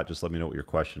private chat, just let me know what your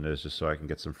question is, just so I can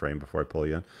get some frame before I pull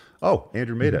you in. Oh,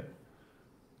 Andrew made it.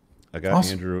 I got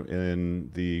Andrew in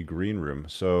the green room.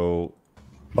 So,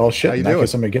 well, shit. In that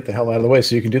case, I'm gonna get the hell out of the way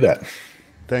so you can do that.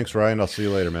 Thanks, Ryan. I'll see you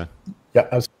later, man.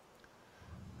 Yeah.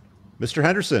 Mr.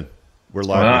 Henderson, we're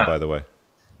live now, by the way.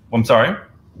 I'm sorry?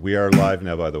 We are live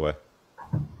now, by the way.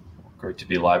 Great to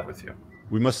be live with you.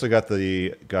 We must have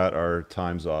got our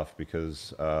times off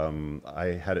because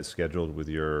I had it scheduled with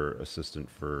your assistant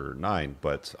for 9,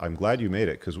 but I'm glad you made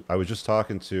it because I was just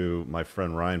talking to my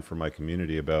friend Ryan from my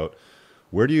community about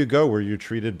where do you go where you're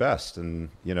treated best, and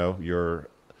your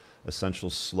essential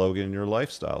slogan, your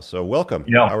lifestyle. So welcome.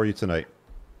 Yeah. How are you tonight?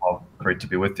 Well, great to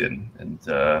be with you, and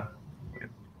we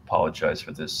apologize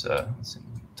for this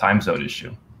time zone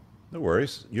issue. No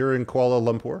worries. You're in Kuala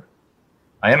Lumpur?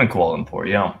 I am in Kuala Lumpur,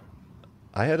 yeah.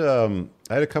 I had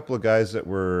a couple of guys that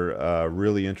were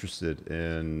really interested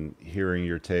in hearing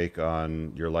your take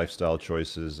on your lifestyle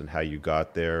choices and how you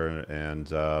got there.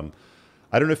 And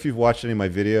I don't know if you've watched any of my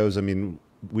videos. I mean,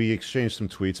 we exchanged some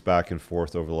tweets back and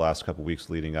forth over the last couple of weeks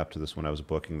leading up to this when I was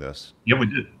booking this. Yeah, we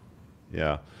did.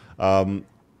 Yeah. Um,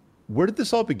 where did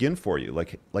this all begin for you?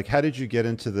 Like how did you get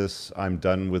into this? I'm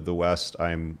done with the West.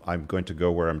 I'm going to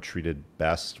go where I'm treated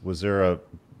best. Was there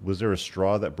a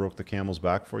straw that broke the camel's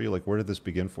back for you? Like where did this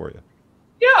begin for you?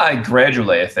 Yeah,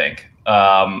 gradually, I think.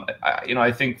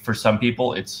 I think for some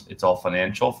people it's all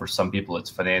financial. For some people it's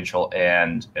financial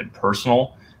and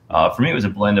personal. For me, it was a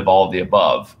blend of all of the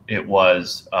above. It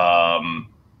was,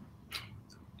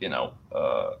 you know,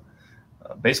 uh,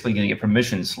 basically getting a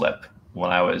permission slip when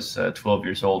I was 12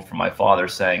 years old from my father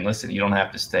saying, listen, you don't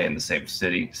have to stay in the same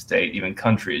city, state, even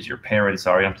country as your parents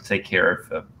are. You have to take care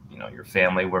of, your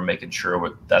family. We're making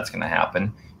sure that's going to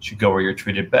happen. You should go where you're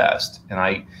treated best. And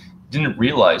I didn't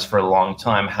realize for a long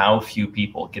time how few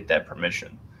people get that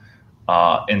permission.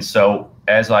 And so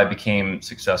as I became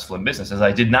successful in business, as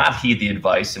I did not heed the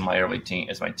advice in my my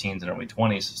teens and early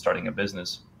 20s, starting a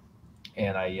business,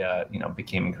 and I,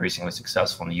 became increasingly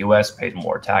successful in the U.S., paid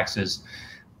more taxes,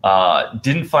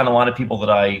 didn't find a lot of people that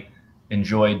I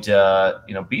enjoyed,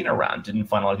 being around. Didn't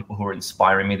find a lot of people who were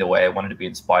inspiring me the way I wanted to be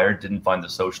inspired. Didn't find the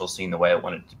social scene the way I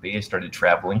wanted it to be. I started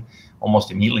traveling, almost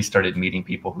immediately started meeting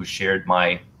people who shared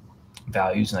my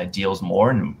values and ideals more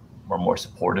and were more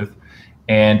supportive,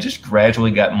 and just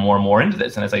gradually got more and more into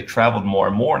this. And as I traveled more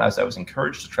and more, and as I was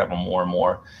encouraged to travel more and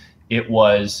more, it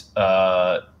was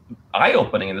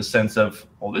eye-opening in the sense of,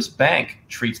 well, this bank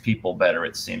treats people better,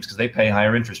 it seems, because they pay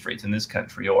higher interest rates in this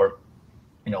country. Or,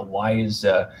 why is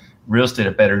real estate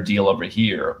a better deal over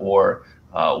here? Or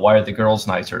why are the girls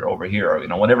nicer over here? Or,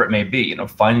 whatever it may be,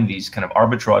 finding these kind of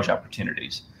arbitrage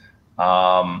opportunities.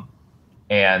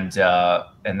 And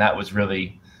that was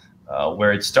really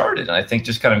where it started. And I think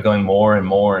just kind of going more and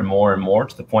more and more and more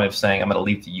to the point of saying, I'm going to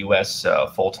leave the U.S.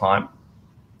 Full time.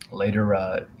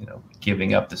 Later,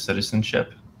 giving up the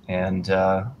citizenship. And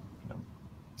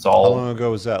it's all. How long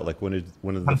ago was that? Like when did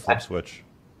the flip switch?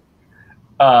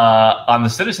 On the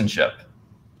citizenship.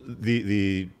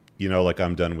 Like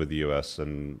I'm done with the U.S.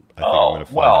 and I think I'm going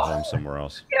to find a home somewhere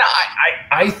else. Yeah,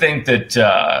 I think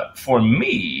that for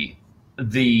me,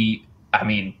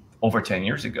 over 10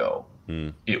 years ago,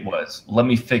 it was, let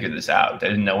me figure this out. I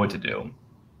didn't know what to do,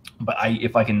 but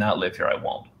if I cannot live here, I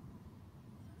won't.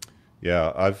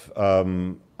 Yeah,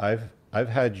 I've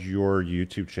had your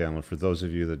YouTube channel. For those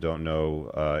of you that don't know,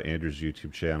 Andrew's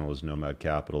YouTube channel is Nomad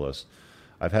Capitalist.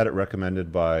 I've had it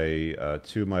recommended by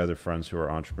two of my other friends who are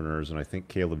entrepreneurs, and I think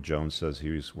Caleb Jones says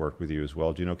he's worked with you as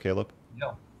well. Do you know Caleb?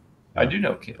 No, I do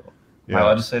know Caleb. Am I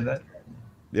allowed to say that?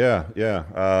 Yeah.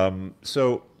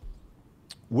 So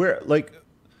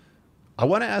I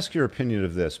want to ask your opinion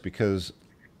of this because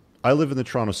I live in the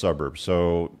Toronto suburbs,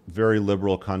 so very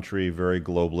liberal country, very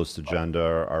globalist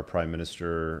agenda. Our prime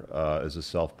minister is a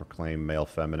self-proclaimed male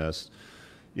feminist,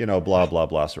 blah, blah,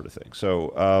 blah sort of thing.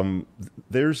 So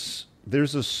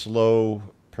there's a slow,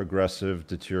 progressive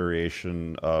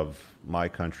deterioration of my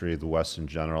country, the West in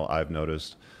general, I've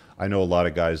noticed. I know a lot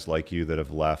of guys like you that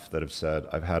have left that have said,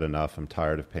 I've had enough. I'm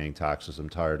tired of paying taxes. I'm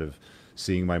tired of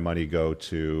seeing my money go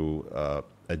to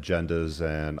agendas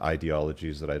and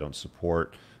ideologies that I don't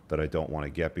support, that I don't want to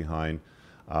get behind.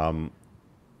 How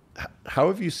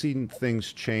have you seen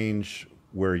things change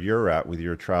where you're at with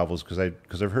your travels? Because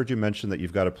I've heard you mention that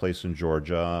you've got a place in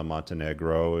Georgia,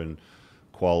 Montenegro, and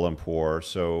Kuala Lumpur.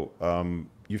 So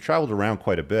you've traveled around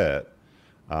quite a bit.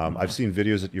 I've seen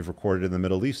videos that you've recorded in the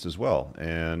Middle East as well,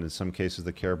 and in some cases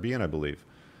the Caribbean, I believe.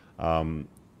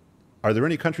 Are there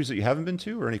any countries that you haven't been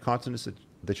to, or any continents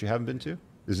that you haven't been to?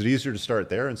 Is it easier to start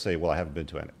there and say, well, I haven't been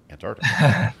to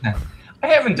Antarctica? I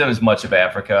haven't done as much of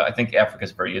Africa. I think Africa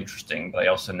is very interesting, but I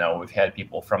also know we've had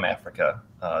people from Africa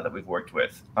that we've worked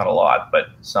with, not a lot, but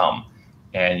some.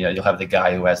 And you'll have the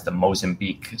guy who has the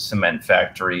Mozambique cement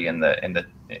factory and the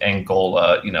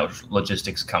Angola,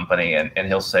 logistics company, and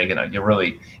he'll say, it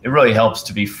really helps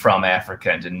to be from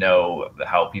Africa and to know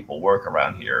how people work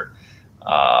around here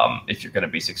if you're going to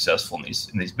be successful in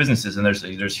these businesses. And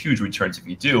there's huge returns if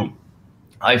you do.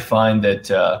 I find that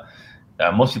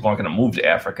most people aren't going to move to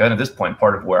Africa, and at this point,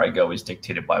 part of where I go is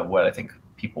dictated by what I think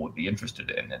people would be interested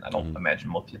in, and I don't imagine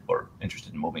most people are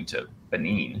interested in moving to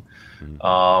Benin.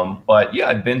 But yeah,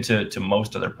 I've been to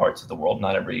most other parts of the world,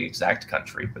 not every exact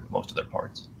country, but most other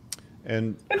parts,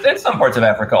 and some parts of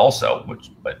Africa also.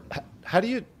 But how do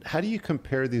you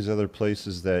compare these other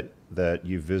places that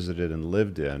you visited and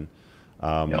lived in,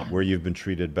 where you've been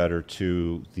treated better,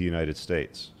 to the United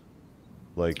States?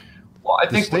 Like, well, I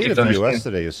the think state of the U.S.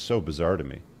 today is so bizarre to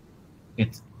me.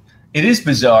 It is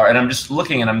bizarre, and I'm just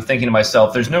looking and I'm thinking to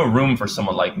myself, there's no room for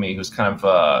someone like me who's kind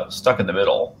of stuck in the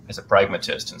middle as a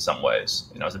pragmatist in some ways.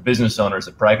 You know, as a business owner, as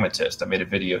a pragmatist, I made a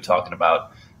video talking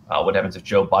about what happens if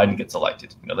Joe Biden gets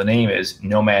elected. You know, the name is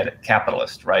Nomad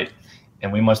Capitalist, right?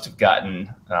 And we must have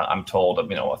gotten, I'm told,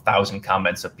 1,000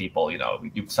 comments of people, you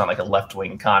sound like a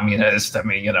left-wing communist. I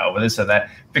mean, this and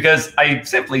that. Because I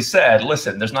simply said,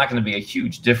 listen, there's not going to be a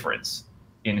huge difference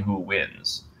in who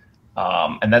wins.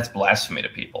 And that's blasphemy to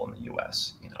people in the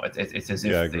U.S. It's as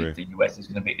if the U.S. is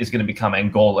going to become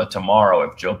Angola tomorrow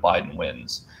if Joe Biden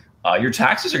wins. Your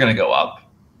taxes are going to go up,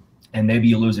 and maybe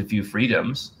you lose a few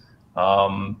freedoms.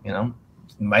 It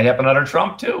might happen under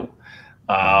Trump too.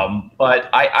 But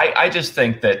I just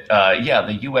think that,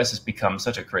 the U.S. has become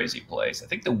such a crazy place. I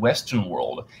think the Western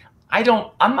world,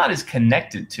 I'm not as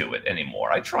connected to it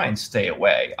anymore. I try and stay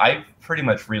away. I pretty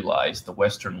much realized the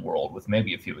Western world, with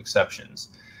maybe a few exceptions,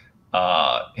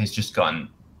 has just gone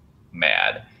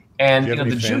mad. And, do you have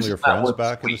any the family Jews or friends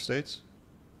back in the States?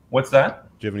 What's that?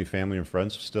 Do you have any family and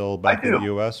friends still back in the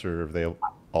U.S., or have they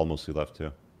all mostly left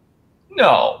too?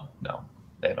 No,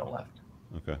 they haven't left.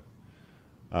 Okay.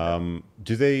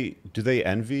 Do they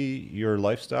envy your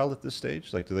lifestyle at this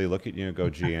stage? Like, do they look at you and go,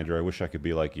 "Gee, Andrew, I wish I could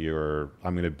be like you," or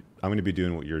I'm gonna be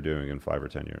doing what you're doing in 5 or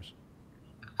 10 years?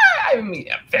 I mean,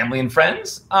 family and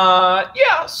friends.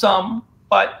 Yeah, some,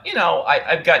 but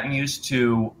I've gotten used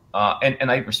to,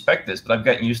 and I respect this, but I've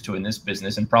gotten used to in this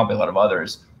business, and probably a lot of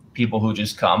others, people who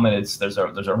just come and there's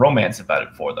a romance about it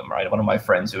for them, right? One of my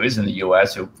friends who is in the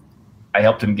U.S., who I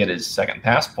helped him get his second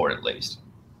passport at least.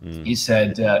 He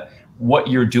said, what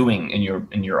you're doing in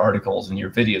your articles and your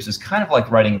videos is kind of like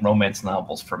writing romance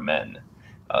novels for men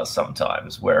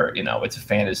sometimes, where it's a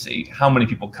fantasy. How many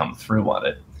people come through on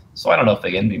it? So I don't know if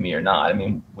they envy me or not. I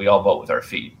mean, we all vote with our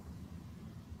feet.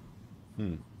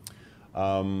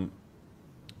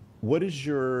 What is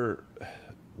your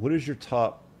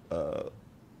top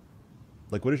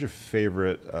what is your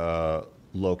favorite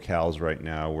locales right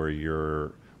now where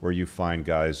you find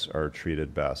guys are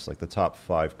treated best? Like the top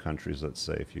 5 countries, let's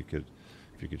say, if you could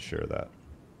share that.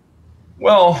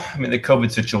 Well, I mean, the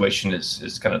COVID situation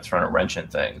is kind of throwing a wrench in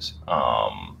things.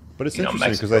 But it's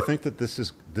interesting because I think that this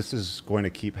is going to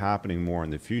keep happening more in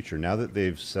the future. Now that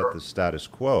they've set the status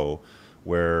quo,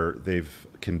 where they've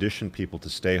conditioned people to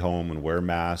stay home and wear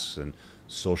masks, and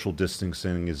social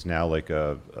distancing is now like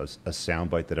a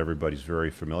soundbite that everybody's very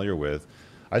familiar with.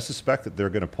 I suspect that they're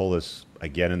going to pull this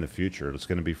again in the future. It's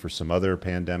going to be for some other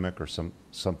pandemic or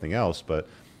something else, but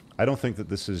I don't think that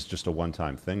this is just a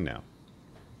one-time thing now.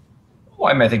 Well,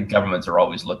 I mean, I think governments are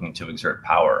always looking to exert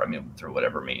power. I mean, through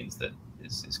whatever means that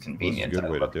is convenient. Well, it's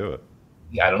a good way to do it.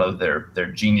 Yeah, I don't know.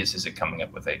 They're geniuses at coming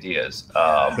up with ideas.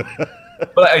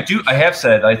 But I have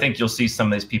said, I think you'll see some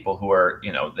of these people who are,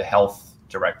 the health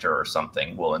director or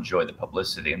something will enjoy the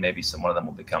publicity, and maybe one of them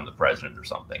will become the president or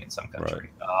something in some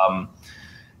country. Right.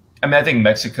 I mean, I think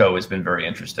Mexico has been very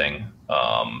interesting.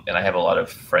 And I have a lot of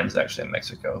friends actually in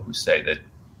Mexico who say that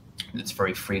it's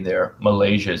very free there.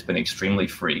 Malaysia has been extremely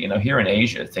free. Here in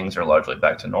Asia, things are largely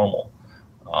back to normal.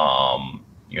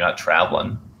 You're not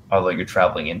traveling, although you're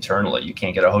traveling internally. You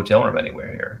can't get a hotel room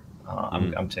anywhere here.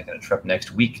 I'm taking a trip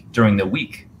next week during the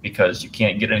week because you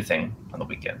can't get anything on the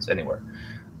weekends anywhere.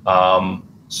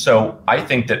 So I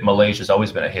think that Malaysia has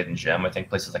always been a hidden gem. I think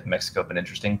places like Mexico have been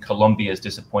interesting. Colombia has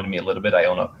disappointed me a little bit. I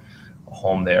own a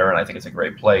home there, and I think it's a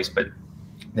great place, but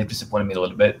they've disappointed me a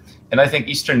little bit. And I think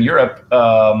Eastern Europe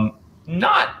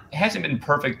hasn't been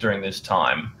perfect during this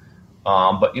time.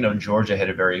 But Georgia had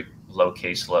a very low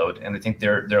caseload, and I think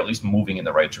they're at least moving in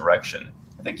the right direction.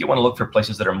 I think you want to look for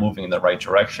places that are moving in the right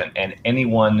direction, and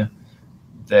anyone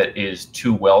that is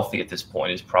too wealthy at this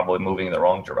point is probably moving in the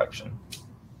wrong direction.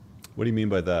 What do you mean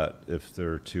by that? If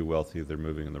they're too wealthy, they're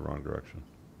moving in the wrong direction?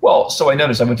 Well, so I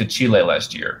noticed I went to Chile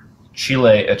last year.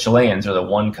 Chileans are the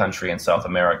one country in South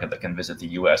America that can visit the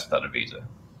U.S. without a visa.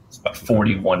 It's about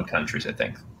 41 countries, I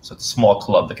think. So it's a small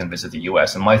club that can visit the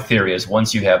U.S. And my theory is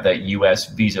once you have that U.S.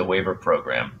 visa waiver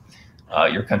program,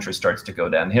 your country starts to go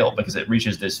downhill because it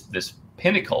reaches this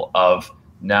pinnacle of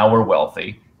now we're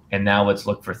wealthy, and now let's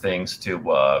look for things to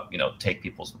take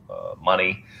people's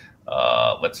money.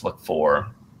 Let's look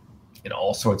for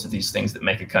all sorts of these things that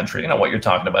make a country, what you're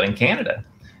talking about in Canada.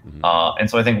 Mm-hmm. And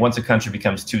so I think once a country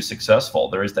becomes too successful,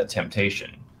 there is that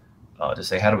temptation to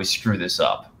say, how do we screw this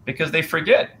up? Because they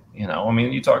forget, I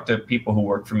mean, you talk to people who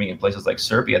work for me in places like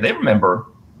Serbia, they remember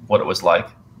what it was like.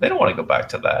 They don't want to go back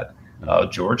to that.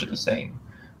 Georgia, the same,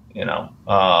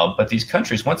 but these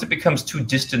countries, once it becomes too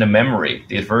distant a memory,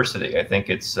 the adversity, I think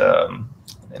it's, and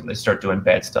they start doing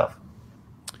bad stuff.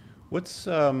 What's,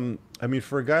 I mean,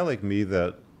 for a guy like me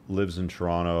that lives in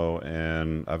Toronto,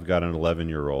 and I've got an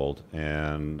 11-year-old,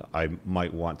 and I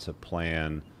might want to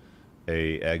plan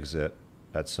a exit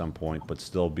at some point, but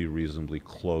still be reasonably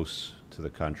close to the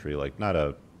country, like not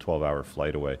a 12-hour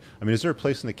flight away. I mean, is there a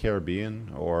place in the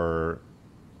Caribbean or,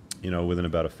 within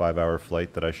about a 5-hour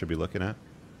flight that I should be looking at?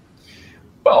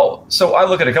 Well, so I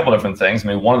look at a couple different things. I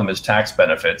mean, one of them is tax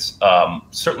benefits.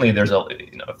 Certainly,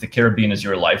 if the Caribbean is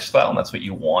your lifestyle and that's what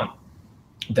you want,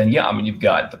 then yeah, I mean, you've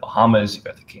got the Bahamas, you've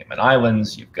got the Cayman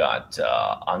Islands, you've got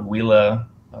Anguilla,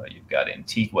 you've got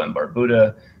Antigua and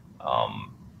Barbuda.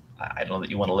 I don't know that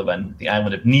you want to live on the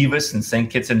island of Nevis and St.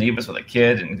 Kitts and Nevis with a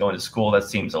kid and going to school. That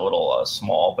seems a little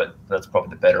small, but that's probably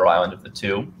the better island of the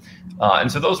two.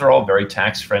 And so those are all very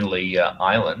tax-friendly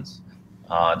islands.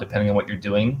 Depending on what you're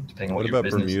doing, depending on what your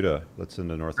business. What about Bermuda? That's in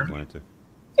the North Atlantic.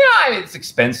 Yeah, it's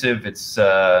expensive. It's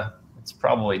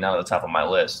probably not at the top of my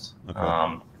list.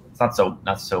 Okay. It's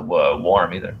not so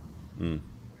warm either.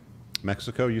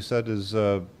 Mexico, you said, is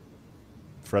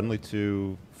friendly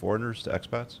to foreigners, to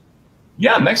expats?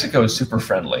 Yeah, Mexico is super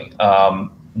friendly.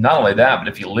 Not only that, but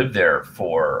if you live there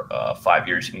for 5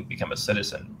 years, you can become a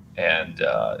citizen. And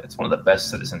it's one of the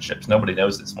best citizenships. Nobody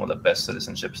knows it's one of the best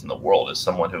citizenships in the world. As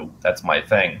someone who, that's my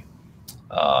thing.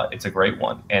 It's a great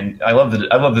one, and I love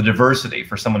the diversity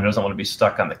for someone who doesn't want to be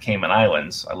stuck on the Cayman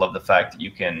Islands. I love the fact that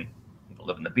you can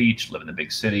live in the beach, live in the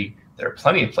big city. There are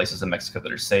plenty of places in Mexico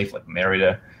that are safe, like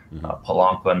Merida,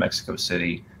 Polanco, and Mexico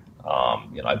City.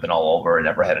 I've been all over and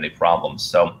never had any problems.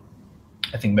 So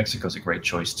I think Mexico's a great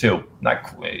choice too.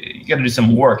 You got to do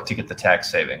some work to get the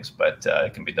tax savings, but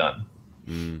it can be done.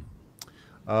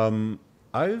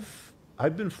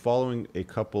 I've been following a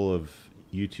couple of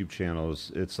YouTube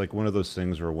channels. It's like one of those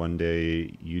things where one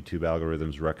day YouTube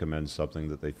algorithms recommend something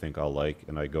that they think I'll like,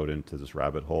 and I go into this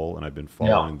rabbit hole, and I've been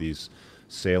following these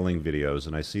sailing videos,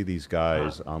 and I see these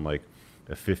guys on like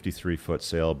a 53-foot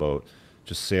sailboat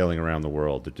just sailing around the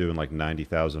world. They're doing like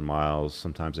 90,000 miles.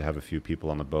 Sometimes they have a few people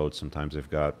on the boat. Sometimes they've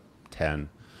got 10.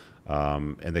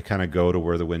 And they kind of go to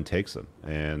where the wind takes them,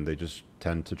 and they just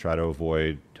tend to try to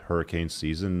avoid hurricane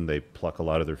season. They pluck a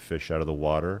lot of their fish out of the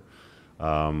water.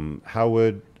 How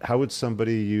would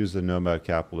somebody use the nomad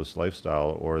capitalist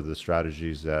lifestyle or the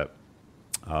strategies that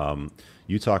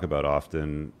you talk about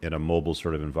often in a mobile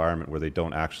sort of environment where they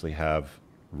don't actually have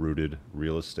rooted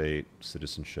real estate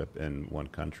citizenship in one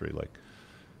country?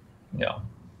 Yeah.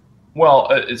 Well,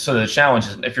 so the challenge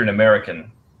is if you're an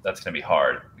American, that's going to be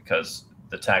hard because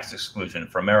the tax exclusion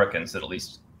for Americans that at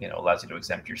least allows you to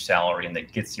exempt your salary and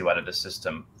that gets you out of the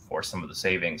system for some of the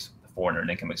savings, the foreign earned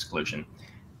income exclusion,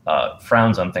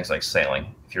 frowns on things like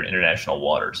sailing. If you're in international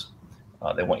waters,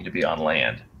 they want you to be on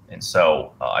land. And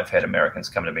so I've had Americans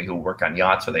come to me who work on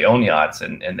yachts or they own yachts,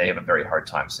 and they have a very hard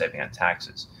time saving on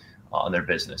taxes on their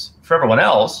business. For everyone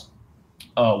else,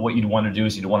 what you'd want to do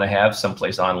is you'd want to have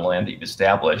someplace on land that you've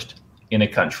established in a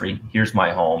country. Here's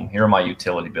my home. Here are my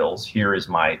utility bills. Here is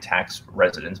my tax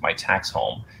residence, my tax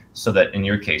home. So that in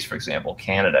your case, for example,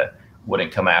 Canada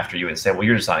wouldn't come after you and say, well,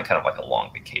 you're just on kind of like a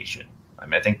long vacation. I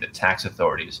mean, I think that tax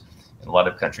authorities in a lot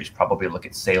of countries probably look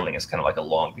at sailing as kind of like a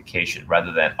long vacation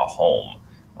rather than a home.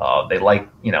 They like,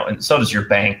 and so does your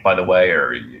bank, by the way,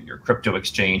 or your crypto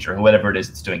exchange or whatever it is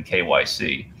that's doing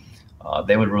KYC.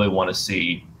 They would really want to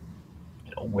see,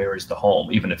 where is the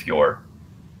home, even if you're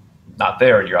not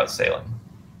there and you're out sailing.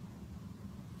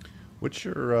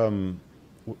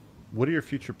 What are your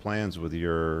future plans with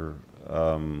your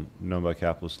nomad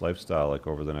capitalist lifestyle? Like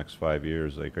over the next 5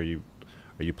 years, like are you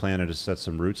planning to set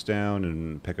some roots down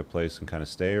and pick a place and kind of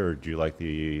stay, or do you like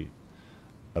the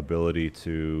ability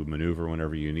to maneuver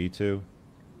whenever you need to?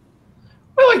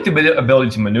 I like the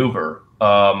ability to maneuver.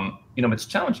 It's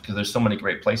challenging because there's so many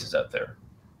great places out there.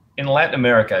 In Latin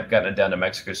America, I've gotten it down to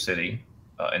Mexico City,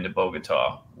 into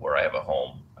Bogota, where I have a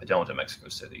home. I don't in Mexico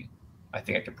City. I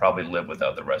think I could probably live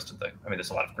without the rest of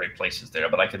there's a lot of great places there,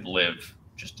 but I could live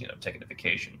just, taking a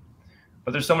vacation.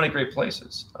 But there's so many great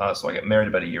places. So I got married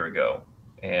about a year ago,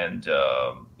 and,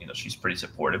 she's pretty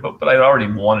supportive, but I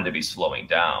already wanted to be slowing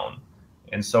down.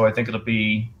 And so I think it'll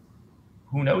be,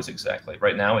 who knows exactly.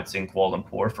 Right now it's in Kuala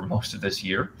Lumpur for most of this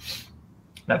year.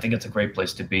 And I think it's a great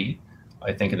place to be.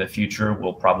 I think in the future,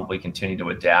 we'll probably continue to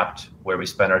adapt where we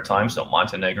spend our time. So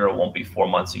Montenegro won't be 4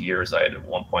 months a year, as I had at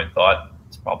one point thought.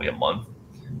 It's probably a month.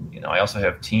 I also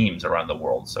have teams around the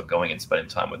world, so going and spending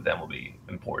time with them will be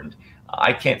important.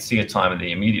 I can't see a time in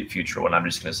the immediate future when I'm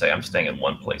just going to say I'm staying in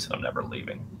one place and I'm never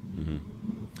leaving. Mm-hmm.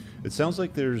 It sounds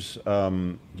like there's,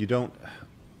 you don't,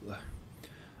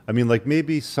 like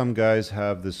maybe some guys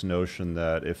have this notion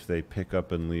that if they pick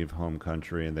up and leave home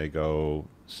country and they go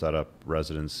set up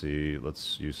residency,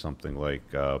 let's use something like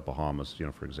Bahamas,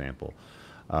 for example,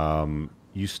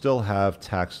 you still have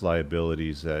tax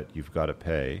liabilities that you've got to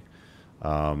pay.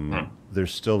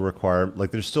 There's still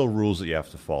there's still rules that you have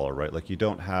to follow, right? Like you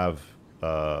don't have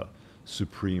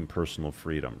supreme personal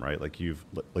freedom, right?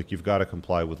 You've got to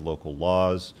comply with local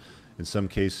laws. In some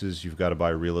cases, you've got to buy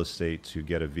real estate to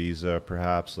get a visa,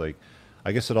 perhaps. Like,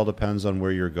 I guess it all depends on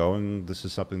where you're going. This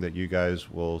is something that you guys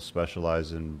will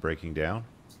specialize in breaking down.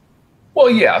 Well,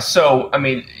 yeah. So, I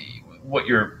mean, what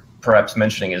you're perhaps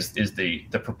mentioning is the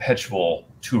perpetual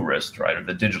tourist, right, or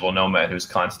the digital nomad who's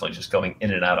constantly just going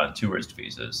in and out on tourist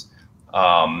visas.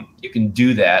 You can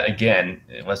do that again,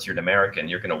 unless you're an American.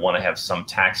 You're going to want to have some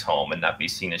tax home and not be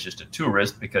seen as just a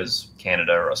tourist, because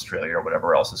Canada or Australia or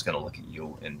whatever else is going to look at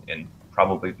you and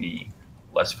probably be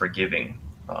less forgiving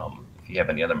if you have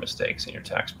any other mistakes in your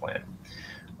tax plan.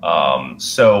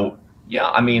 So yeah,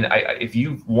 I mean, if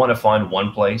you want to find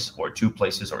one place or two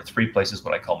places or three places,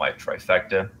 what I call my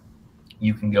trifecta,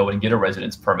 you can go and get a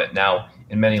residence permit. Now,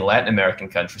 in many Latin American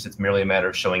countries, it's merely a matter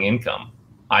of showing income.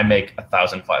 I make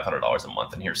 $1,500 a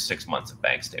month, and here's 6 months of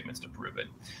bank statements to prove it.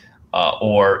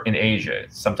 Or in Asia,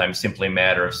 it's sometimes simply a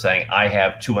matter of saying, I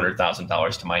have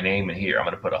 $200,000 to my name, and here, I'm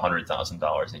going to put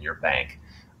 $100,000 in your bank.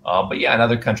 But yeah, in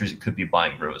other countries, it could be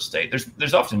buying real estate.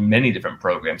 There's often many different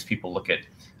programs. People look at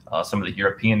some of the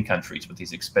European countries with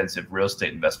these expensive real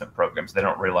estate investment programs. They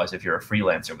don't realize if you're a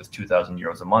freelancer with 2,000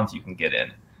 euros a month, you can get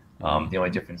in. The only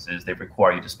difference is they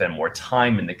require you to spend more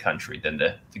time in the country than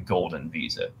the golden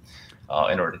visa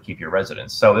in order to keep your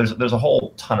residence. So there's a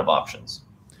whole ton of options.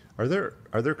 Are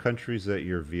there countries that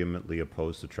you're vehemently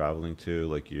opposed to traveling to,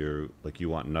 like you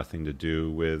want nothing to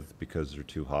do with because they're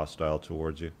too hostile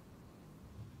towards you?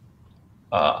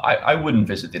 I wouldn't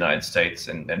visit the United States,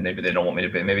 and maybe they don't want me to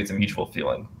be. Maybe it's a mutual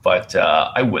feeling, but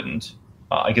I wouldn't.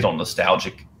 I get all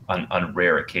nostalgic on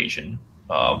rare occasion,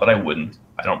 but I wouldn't.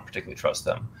 I don't particularly trust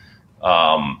them.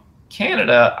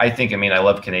 Canada, I mean, I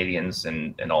love Canadians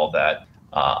and all that.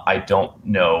 I don't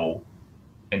know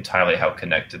entirely how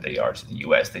connected they are to the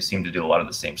U.S. They seem to do a lot of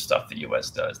the same stuff the U.S.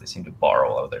 does. They seem to borrow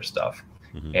a lot of their stuff.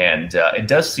 Mm-hmm. And it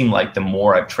does seem like the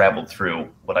more I've traveled through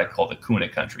what I call the CUNA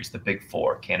countries, the big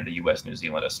four, Canada, U.S., New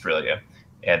Zealand, Australia,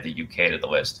 add the U.K. to the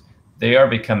list, they are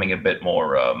becoming a bit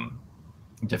more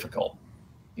difficult.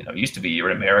 You know, it used to be you're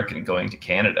an American going to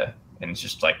Canada, and it's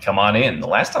just like, come on in. The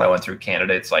last time I went through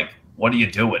Canada, it's like, what are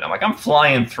you doing? I'm like, I'm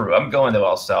flying through. I'm going to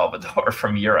El Salvador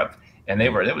from Europe. And it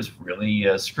was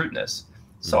really scrutinous.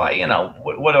 So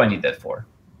what do I need that for?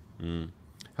 Mm.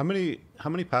 How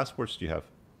many passports do you have?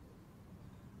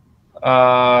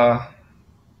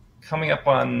 Coming up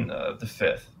on the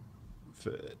 5th.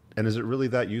 And is it really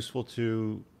that useful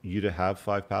to you to have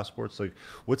 5 passports? Like,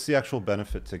 what's the actual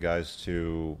benefit to guys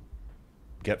to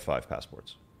get 5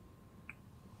 passports?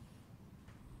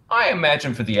 I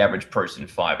imagine for the average person,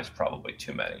 5 is probably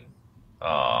too many.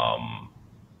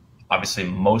 Obviously,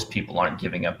 most people aren't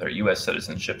giving up their U.S.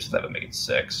 citizenship, so that would make it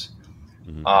 6.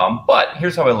 Mm-hmm. But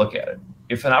here's how I look at it.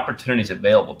 If an opportunity is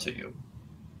available to you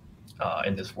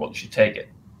in this world, you should take it.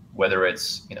 Whether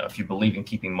it's, if you believe in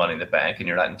keeping money in the bank and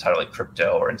you're not entirely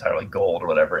crypto or entirely gold or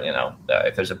whatever,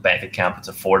 if there's a bank account that's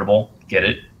affordable, get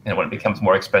it. And when it becomes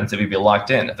more expensive, you'll be locked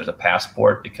in. If there's a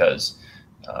passport because,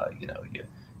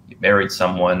 you married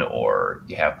someone or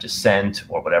you have descent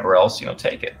or whatever else,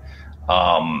 take it.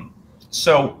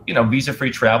 So,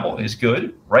 visa-free travel is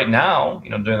good. Right now,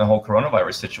 during the whole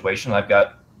coronavirus situation, I've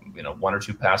got, 1 or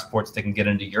 2 passports that can get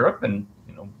into Europe and,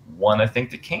 1 I think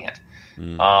that can't.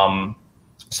 Mm.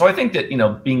 So I think that,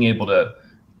 being able to,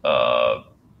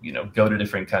 go to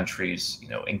different countries,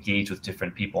 engage with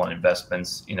different people on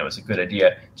investments, is a good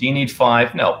idea. Do you need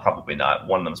 5? No, probably not.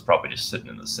 One of them is probably just sitting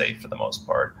in the safe for the most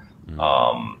part.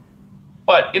 Mm.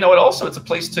 But, it's a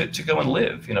place to go and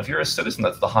live. If you're a citizen,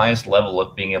 that's the highest level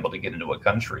of being able to get into a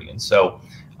country. And so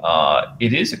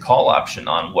it is a call option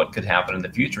on what could happen in the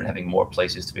future and having more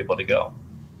places to be able to go.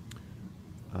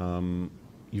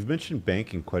 You've mentioned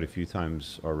banking quite a few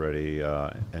times already,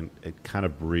 and it kind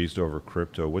of breezed over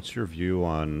crypto. What's your view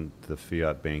on the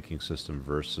fiat banking system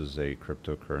versus a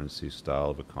cryptocurrency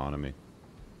style of economy?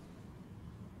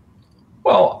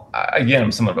 Well, again,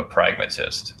 I'm somewhat of a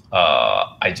pragmatist.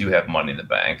 I do have money in the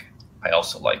bank. I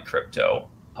also like crypto.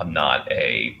 I'm not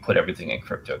a put everything in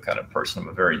crypto kind of person. I'm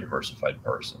a very diversified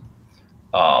person.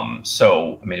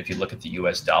 So, if you look at the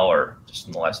US dollar just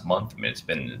in the last month, it's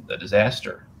been a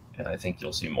disaster. And I think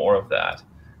you'll see more of that.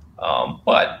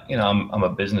 But, I'm a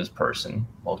business person.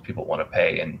 Most people want to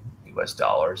pay in US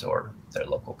dollars or their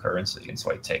local currency. And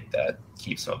so I take that,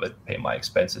 keep some of it, pay my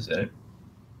expenses in it.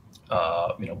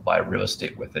 Buy real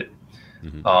estate with it.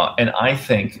 Mm-hmm. And I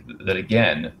think that,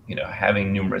 again,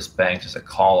 having numerous banks as a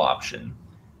call option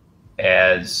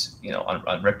as,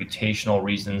 on reputational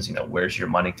reasons, where's your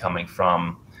money coming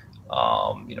from,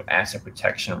 asset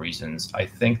protection reasons. I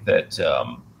think that,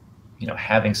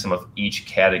 having some of each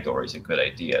category is a good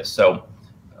idea. So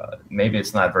maybe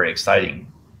it's not very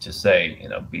exciting to say,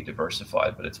 be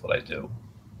diversified, but it's what I do.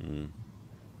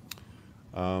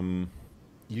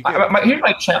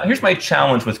 Here's my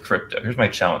challenge with crypto.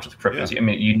 Yeah. I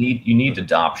mean, you need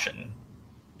adoption.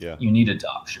 Yeah. You need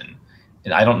adoption.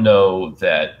 And I don't know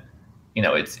that,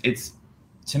 it's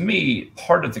to me,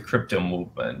 part of the crypto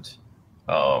movement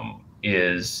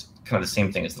is kind of the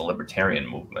same thing as the libertarian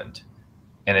movement.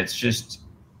 And it's just,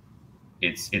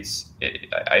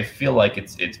 I feel like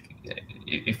it's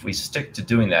if we stick to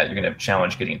doing that, you're going to have a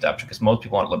challenge getting adoption, because most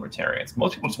people aren't libertarians.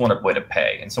 Most people just want a way to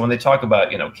pay. And so when they talk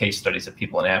about, case studies of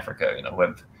people in Africa, who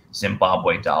have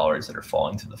Zimbabwe dollars that are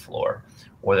falling to the floor,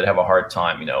 or that have a hard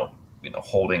time,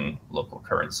 holding local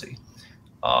currency,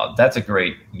 that's a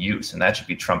great use, and that should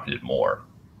be trumpeted more.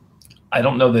 I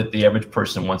don't know that the average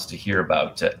person wants to hear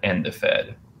about end the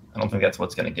Fed. I don't think that's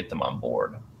what's going to get them on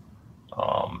board.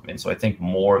 And so I think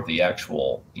more of the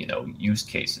actual, use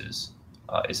cases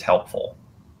is helpful.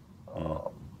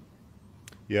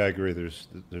 Yeah, I agree. There's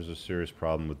a serious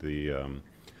problem with the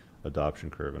adoption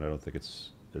curve, and I don't think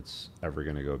it's ever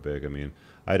going to go big. I mean,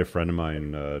 I had a friend of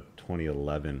mine,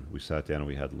 2011. We sat down and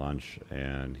we had lunch,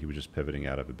 and he was just pivoting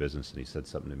out of a business, and he said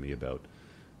something to me about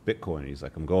Bitcoin. He's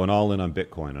like, I'm going all in on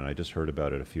Bitcoin, and I just heard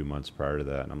about it a few months prior to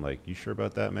that. And I'm like, you sure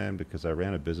about that, man? Because I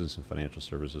ran a business in financial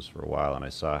services for a while, and I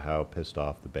saw how pissed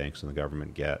off the banks and the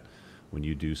government get when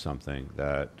you do something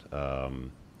that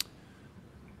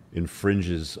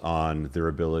infringes on their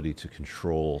ability to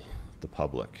control the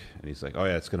public. And he's like, oh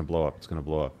yeah, it's going to blow up. It's going to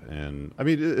blow up. And I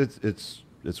mean,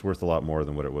 it's worth a lot more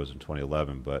than what it was in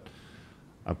 2011, but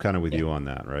I'm kind of with you on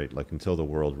that, right? Like, until the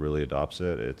world really adopts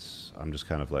it, I'm just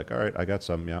kind of like, all right, I got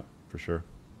some, yeah, for sure.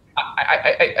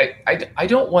 I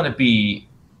don't want to be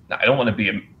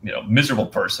a miserable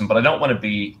person, but I don't want to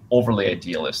be overly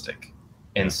idealistic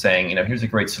in saying, here's a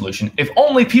great solution. If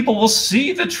only people will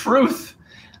see the truth.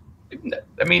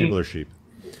 I mean, people are sheep.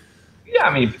 Yeah,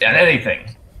 I mean, and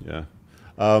anything. Yeah.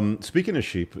 Speaking of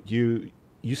sheep, you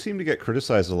seem to get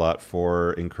criticized a lot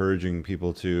for encouraging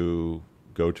people to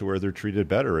go to where they're treated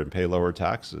better and pay lower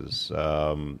taxes.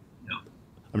 I'm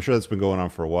sure that's been going on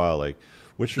for a while. Like,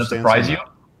 what's your stance? Does it surprise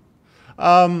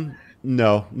you?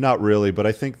 No, not really. But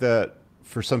I think that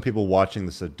for some people watching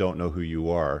this that don't know who you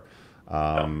are,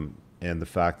 and the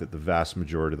fact that the vast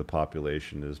majority of the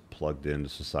population is plugged into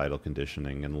societal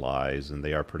conditioning and lies, and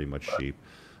they are pretty much sheep.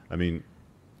 I mean,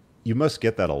 you must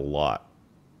get that a lot.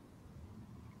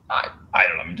 I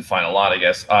don't know. I mean, define a lot, I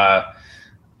guess.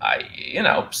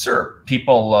 Sure,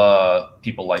 people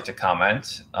like to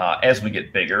comment. As we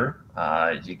get bigger,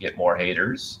 you get more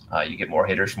haters. You get more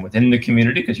haters from within the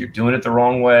community because you're doing it the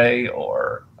wrong way,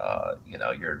 or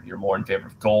you're more in favor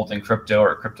of gold than crypto,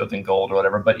 or crypto than gold, or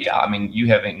whatever. But yeah, I mean, you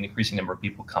have an increasing number of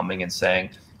people coming and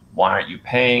saying, "Why aren't you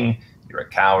paying? You're a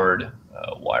coward.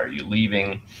 Why are you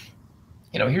leaving?"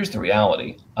 Here's the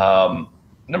reality.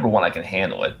 Number one, I can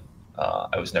handle it.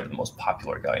 I was never the most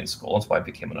popular guy in school. That's why I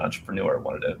became an entrepreneur. I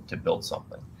wanted to build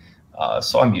something.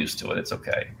 So I'm used to it. It's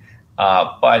okay.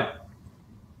 But,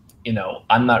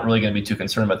 I'm not really going to be too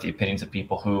concerned about the opinions of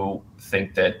people who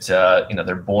think that,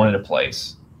 they're born in a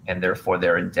place and therefore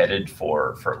they're indebted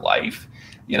for life.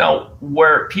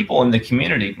 Where people in the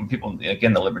community, people,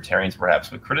 again, the libertarians perhaps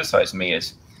would criticize me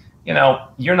is,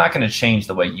 you're not going to change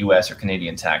the way U.S. or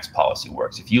Canadian tax policy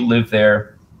works. If you live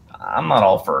there, I'm not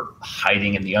all for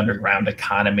hiding in the underground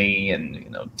economy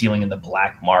and dealing in the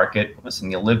black market.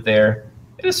 Listen, you live there.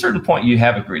 At a certain point, you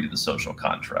have agreed to the social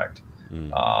contract.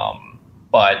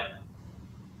 But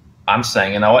I'm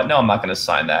saying, you know what? No, I'm not going to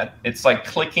sign that. It's like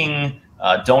clicking,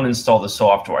 don't install the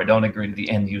software. I don't agree to the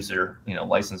end user,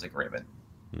 license agreement.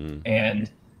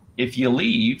 And if you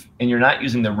leave and you're not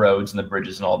using the roads and the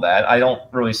bridges and all that, I don't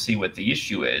really see what the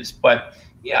issue is. But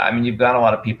yeah, I mean, you've got a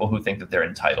lot of people who think that they're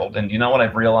entitled. And what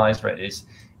I've realized, right, is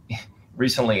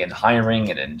recently in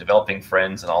hiring and in developing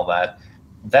friends and all that,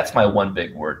 that's my one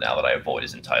big word now that I avoid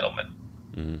is entitlement.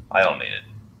 I don't need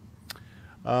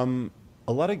it.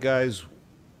 A lot of guys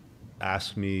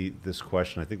ask me this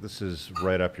question. I think this is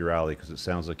right up your alley because it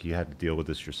sounds like you had to deal with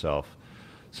this yourself.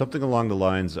 Something along the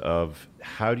lines of,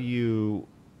 how do you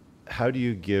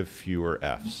give fewer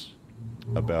Fs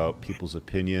about people's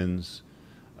opinions,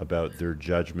 about their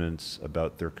judgments,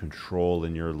 about their control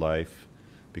in your life?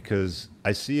 Because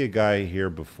I see a guy here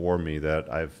before me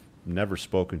that I've never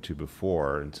spoken to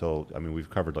before until, I mean, we've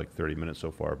covered like 30 minutes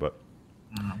so far, but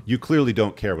you clearly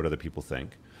don't care what other people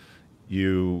think.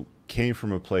 You came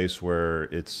from a place where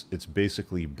it's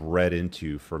basically bred into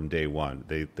you from day one.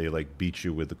 They like beat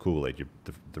you with the Kool-Aid.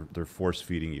 They're force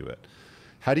feeding you it.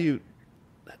 How do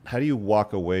you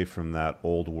walk away from that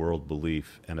old world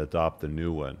belief and adopt the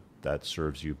new one that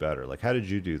serves you better? Like, how did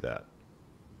you do that?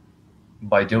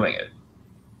 By doing it.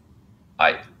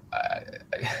 I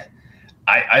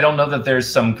I don't know that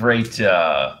there's some great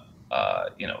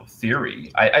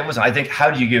theory. I think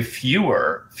how do you give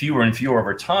fewer and fewer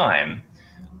over time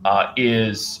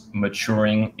is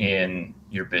maturing in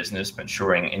your business,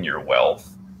 maturing in your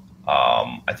wealth.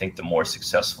 I think the more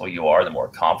successful you are, the more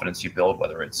confidence you build,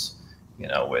 whether it's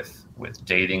with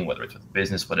dating, whether it's with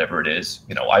business, whatever it is.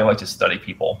 I like to study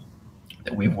people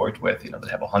that we've worked with, that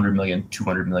have 100 million,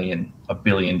 200 million, $1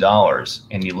 billion.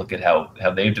 And you look at how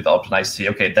they've developed, and I see,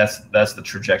 okay, that's the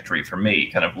trajectory for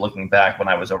me. Kind of looking back when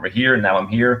I was over here and now I'm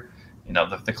here,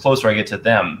 the closer I get to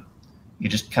them, you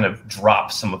just kind of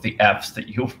drop some of the F's that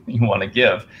you want to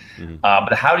give. Mm-hmm.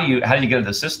 But how do you get into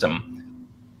the system?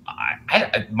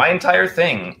 My entire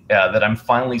thing that I'm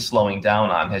finally slowing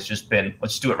down on has just been,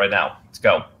 let's do it right now. Let's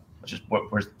go.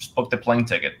 We're book the plane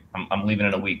ticket. I'm leaving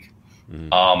in a week.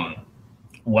 Mm-hmm.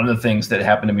 One of the things that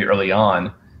happened to me early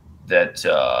on that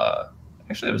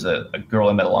actually there was a girl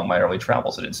I met along my early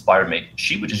travels that inspired me.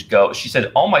 She would just go. She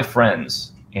said all my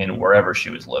friends in wherever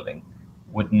she was living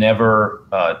would never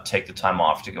take the time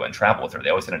off to go and travel with her. They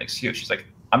always had an excuse. She's like,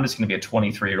 I'm just going to be a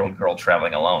 23-year-old girl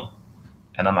traveling alone.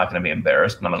 And I'm not going to be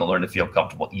embarrassed. And I'm going to learn to feel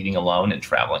comfortable eating alone and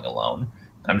traveling alone.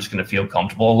 I'm just going to feel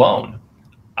comfortable alone.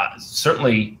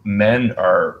 Certainly, men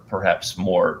are perhaps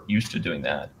more used to doing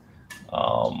that.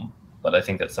 But I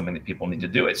think that's something that people need to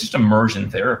do. It's just immersion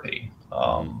therapy.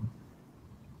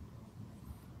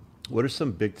 What are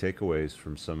some big takeaways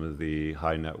from some of the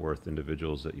high net worth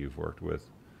individuals that you've worked with?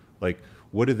 Like,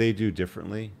 what do they do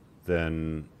differently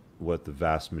than what the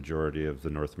vast majority of the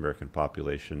North American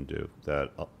population do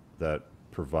that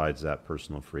provides that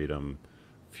personal freedom,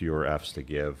 fewer F's to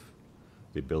give,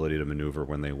 the ability to maneuver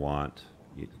when they want?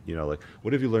 Like,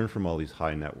 what have you learned from all these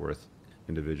high net worth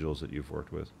individuals that you've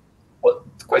worked with? Well,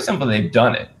 it's quite simple. They've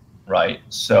done it, right?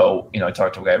 So, I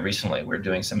talked to a guy recently. We were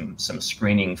doing some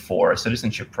screening for a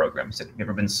citizenship program. He said, have you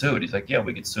ever been sued? He's like, yeah,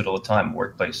 we get sued all the time.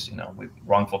 Workplace, we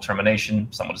wrongful termination.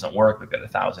 Someone doesn't work. We've got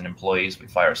 1,000 employees. We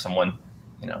fire someone,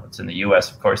 it's in the U.S.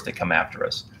 Of course, they come after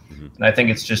us. Mm-hmm. And I think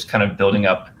it's just kind of building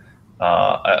up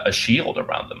a shield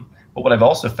around them. But what I've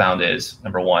also found is,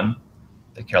 number one,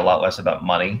 they care a lot less about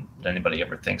money than anybody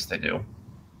ever thinks they do.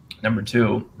 Number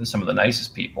two, they're some of the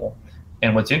nicest people.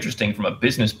 And what's interesting from a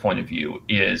business point of view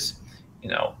is,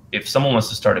 if someone wants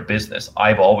to start a business,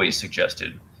 I've always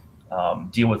suggested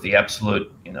deal with the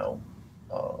absolute,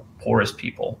 poorest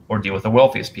people or deal with the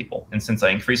wealthiest people. And since I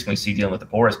increasingly see dealing with the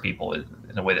poorest people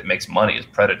in a way that makes money is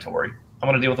predatory, I'm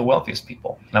going to deal with the wealthiest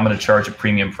people. And I'm going to charge a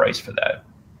premium price for that.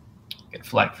 Get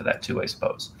flagged for that too, I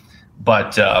suppose.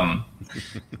 But,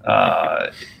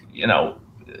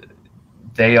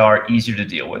 they are easier to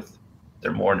deal with.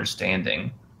 They're more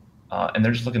understanding. And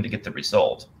they're just looking to get the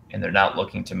result, and they're not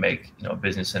looking to make a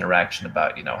business interaction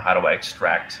about how do I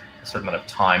extract a certain amount of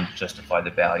time to justify the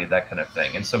value, that kind of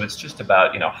thing. And so it's just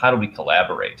about how do we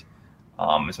collaborate. So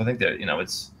I think that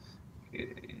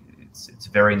it's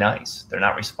very nice. They're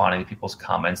not responding to people's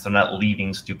comments. They're not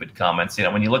leaving stupid comments.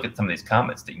 When you look at some of these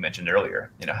comments that you mentioned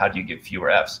earlier, how do you give fewer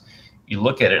F's? You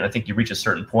look at it, and I think you reach a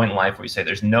certain point in life where you say,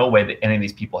 there's no way that any of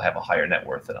these people have a higher net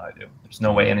worth than I do. There's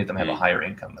no way any of them have a higher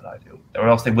income than I do, or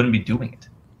else they wouldn't be doing it.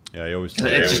 Yeah, I always.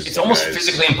 It's almost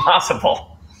physically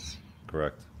impossible.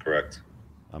 Correct.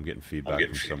 I'm getting feedback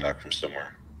from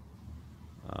somewhere.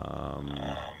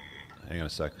 Hang on a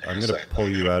sec. I'm going to pull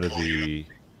you out of the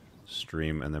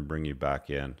stream and then bring you back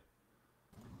in.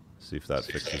 See if that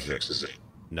fixes it.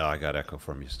 No, I got echo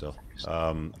from you still. Do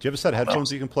you have a set of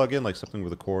headphones you can plug in, like something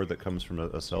with a cord that comes from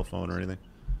a cell phone or anything?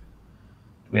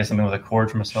 Do we have something with a cord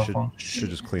from a cell phone? Should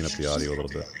just clean up the audio a little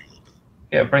bit.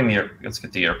 Yeah, let's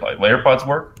get the AirPods. Will AirPods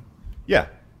work? Yeah.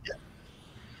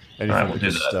 Anything All right, we'll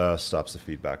do that that. Stops the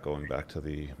feedback going back to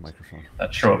the microphone.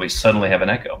 Not sure we suddenly have an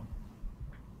echo.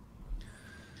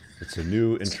 It's a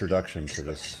new introduction to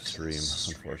this stream,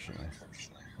 unfortunately.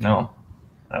 No.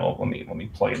 Well, let me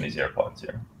plug in these AirPods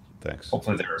here. Thanks.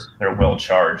 Hopefully they're well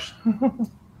charged. All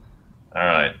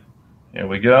right, here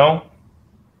we go.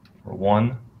 Number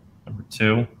one, number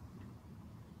two,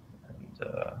 and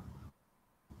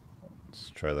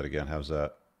let's try that again. How's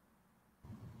that?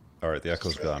 All right, the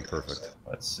echo's gone. Perfect.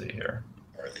 Let's see here.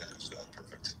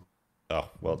 Oh,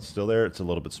 well, it's still there. It's a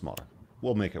little bit smaller.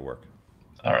 We'll make it work.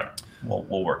 All right,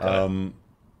 we'll work on it.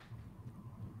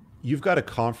 You've got a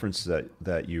conference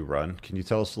that you run. Can you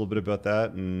tell us a little bit about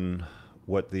that and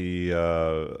what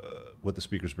the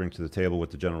speakers bring to the table, what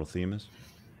the general theme is?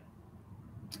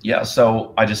 Yeah,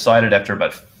 so I decided after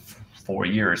about 4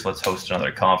 years, let's host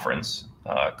another conference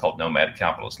called Nomad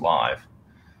Capitalist Live.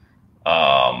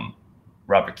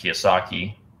 Robert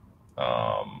Kiyosaki,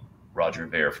 Roger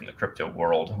Ver from the crypto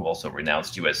world, who also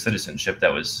renounced U.S. citizenship.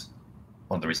 That was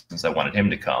one of the reasons I wanted him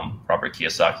to come. Robert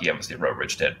Kiyosaki obviously wrote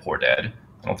Rich Dad, Poor Dad.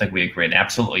 I don't think we agree on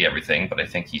absolutely everything, but I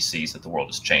think he sees that the world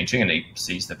is changing and he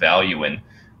sees the value in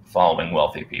following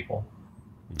wealthy people.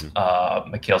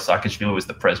 Mikhail Saakashvili was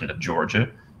the president of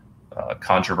Georgia, a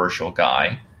controversial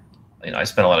guy. I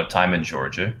spent a lot of time in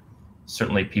Georgia.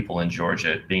 Certainly people in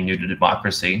Georgia, being new to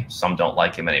democracy, some don't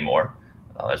like him anymore.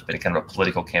 There's been kind of a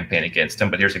political campaign against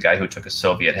him, but here's a guy who took a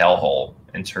Soviet hellhole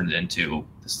and turned it into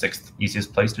the 6th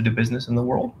easiest place to do business in the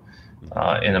world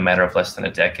in a matter of less than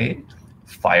a decade.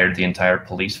 Fired the entire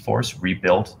police force,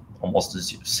 rebuilt almost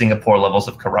as Singapore levels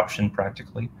of corruption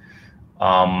practically.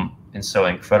 And so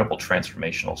incredible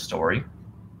transformational story.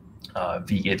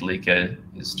 V. Idlika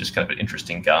is just kind of an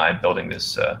interesting guy building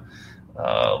this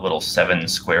little 7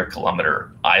 square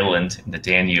kilometer island in the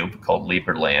Danube called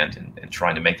Lieberland and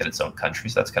trying to make that its own country.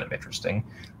 So that's kind of interesting.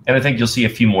 And I think you'll see a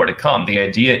few more to come. The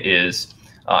idea is,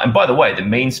 and by the way, the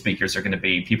main speakers are going to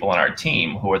be people on our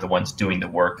team who are the ones doing the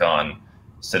work on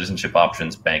citizenship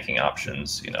options, banking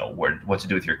options, what to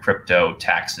do with your crypto,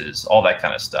 taxes, all that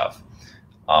kind of stuff.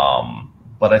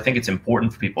 But I think it's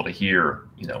important for people to hear,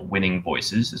 winning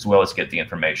voices as well as get the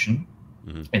information.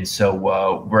 And so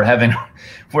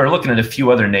we're looking at a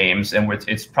few other names, and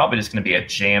it's probably just going to be a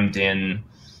jammed in,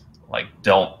 like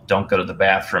don't go to the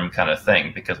bathroom kind of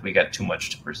thing because we got too much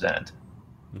to present.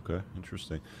 Okay,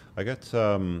 interesting. I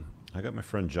got my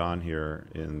friend John here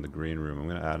in the green room. I'm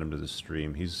going to add him to the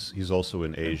stream. He's also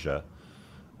in Asia.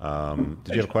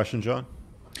 Did you have a question, John?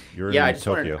 You're in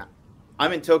Tokyo.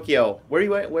 I'm in Tokyo. Where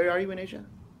are you in Asia?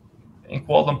 In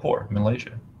Kuala Lumpur,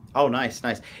 Malaysia. Oh, nice.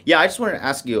 Yeah, I just wanted to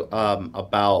ask you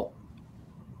about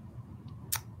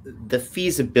the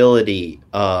feasibility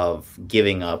of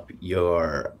giving up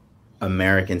your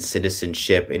American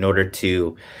citizenship in order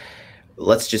to,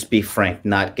 let's just be frank,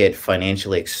 not get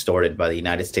financially extorted by the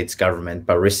United States government,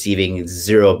 but receiving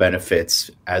zero benefits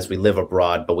as we live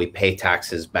abroad, but we pay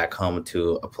taxes back home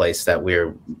to a place that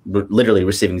we're literally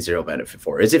receiving zero benefit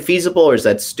for. Is it feasible, or is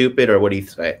that stupid, or what do you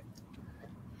say?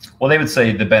 Well, they would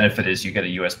say the benefit is you get a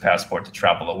U.S. passport to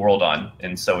travel the world on.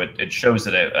 And so it shows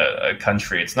that a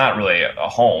country, it's not really a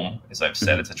home, as I've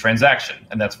said, it's a transaction.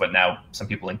 And that's what now some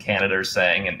people in Canada are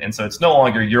saying. And so it's no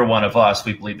longer you're one of us,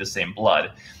 we bleed the same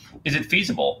blood. Is it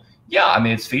feasible? Yeah, I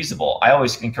mean, it's feasible. I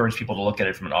always encourage people to look at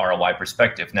it from an ROI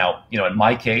perspective. Now, in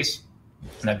my case,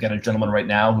 and I've got a gentleman right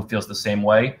now who feels the same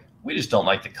way, we just don't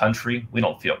like the country. We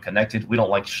don't feel connected. We don't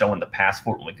like showing the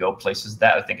passport when we go places.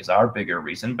 That, I think, is our bigger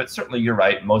reason. But certainly you're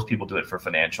right. Most people do it for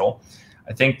financial.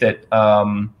 I think that,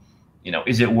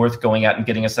 is it worth going out and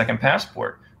getting a second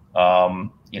passport?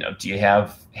 Do you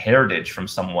have heritage from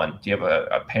someone? Do you have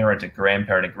a parent, a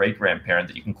grandparent, a great-grandparent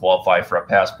that you can qualify for a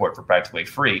passport for practically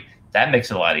free? That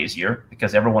makes it a lot easier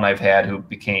because everyone I've had who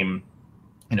became,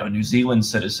 a New Zealand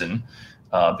citizen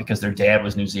because their dad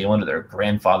was New Zealand or their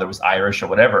grandfather was Irish or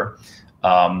whatever,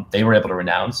 they were able to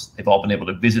renounce. They've all been able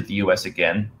to visit the U.S.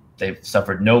 again. They've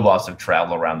suffered no loss of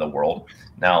travel around the world.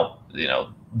 Now,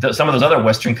 some of those other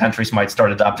Western countries might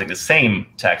start adopting the same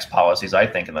tax policies, I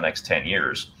think, in the next 10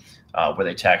 years, where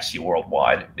they tax you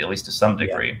worldwide, at least to some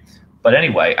degree. Yeah. But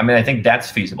anyway, I mean, I think that's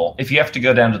feasible. If you have to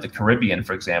go down to the Caribbean,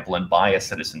 for example, and buy a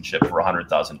citizenship for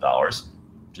 $100,000,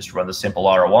 just run the simple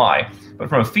ROI. But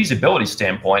from a feasibility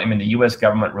standpoint, I mean, the U.S.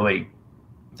 government really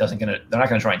they're not going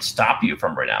to try and stop you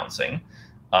from renouncing.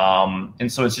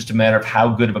 And so it's just a matter of how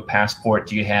good of a passport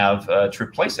do you have to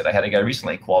replace it. I had a guy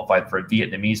recently qualified for a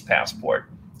Vietnamese passport.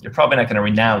 You're probably not going to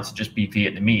renounce to just be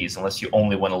Vietnamese unless you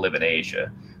only want to live in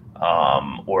Asia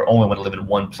or only want to live in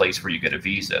one place where you get a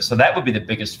visa. So that would be the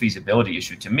biggest feasibility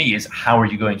issue to me is how are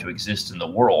you going to exist in the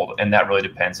world? And that really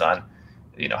depends on,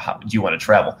 how do you want to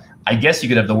travel? I guess you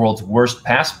could have the world's worst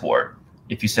passport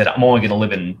if you said, I'm only going to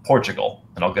live in Portugal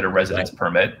and I'll get a residence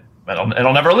permit and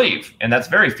I'll never leave. And that's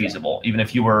very feasible, even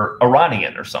if you were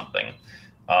Iranian or something.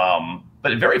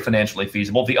 But very financially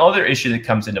feasible. The other issue that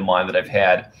comes into mind that I've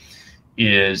had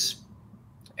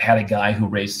had a guy who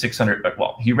raised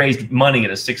he raised money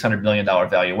at a $600 million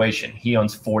valuation. He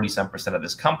owns 40% of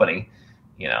this company.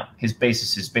 His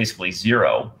basis is basically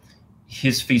zero.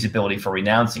 His feasibility for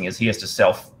renouncing is he has to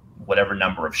sell whatever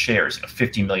number of shares,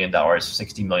 $50 million,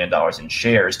 $60 million in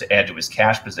shares to add to his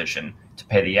cash position to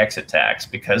pay the exit tax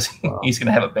because he's going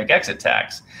to have a big exit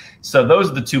tax. So those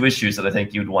are the two issues that I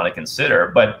think you'd want to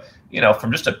consider. But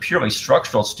from just a purely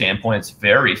structural standpoint, it's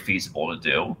very feasible to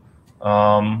do.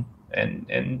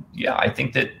 And yeah, I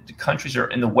think that the countries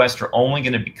in the West are only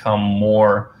going to become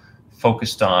more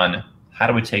focused on how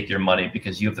do we take your money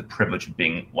because you have the privilege of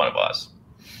being one of us.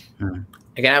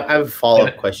 Again, I have a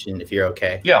follow-up question, if you're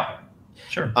okay. Yeah,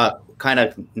 sure. Kind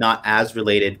of not as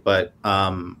related, but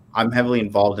I'm heavily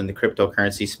involved in the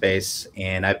cryptocurrency space,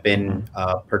 and I've been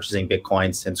purchasing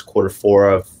Bitcoin since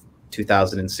Q4 of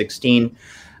 2016.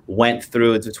 Went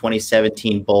through the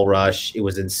 2017 bull rush. It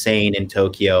was insane in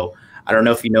Tokyo. I don't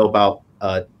know if you know about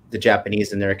the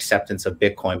Japanese and their acceptance of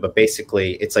Bitcoin, but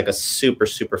basically it's like a super,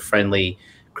 super friendly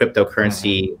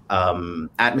cryptocurrency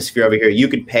atmosphere over here. You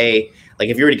could pay, like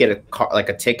if you were to get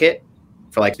a ticket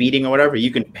for like speeding or whatever,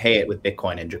 you can pay it with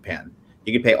Bitcoin in Japan.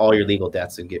 You can pay all your legal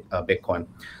debts and get Bitcoin.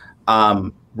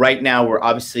 Right now, we're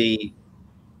obviously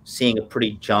seeing a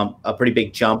pretty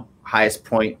big jump, highest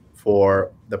point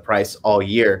for the price all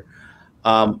year.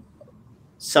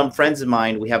 Some friends of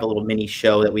mine, we have a little mini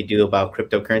show that we do about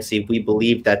cryptocurrency. We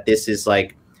believe that this is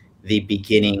like the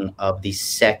beginning of the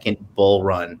second bull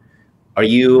run. Are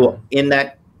you in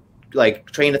that like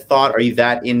train of thought? Are you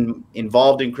that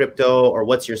involved in crypto, or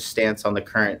what's your stance on the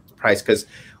current price? Because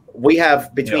we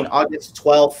have between August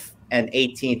 12th and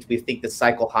 18th, we think the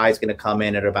cycle high is going to come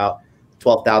in at about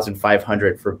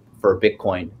 12,500 for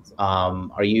Bitcoin.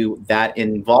 Are you that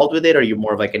involved with it? Or are you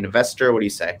more of like an investor? What do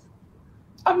you say?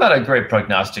 I'm not a great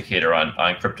prognosticator on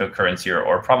cryptocurrency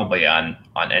or probably on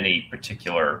any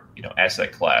particular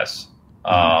asset class.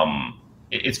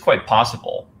 It's quite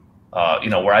possible.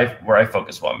 Where I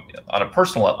focus on a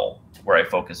personal level, where I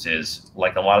focus is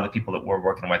like a lot of the people that we're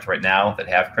working with right now that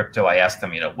have crypto. I ask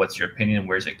them, what's your opinion?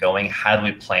 Where's it going? How do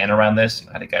we plan around this?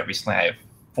 I had a guy recently, I have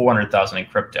 400,000 in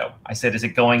crypto. I said, is it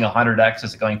going 100x?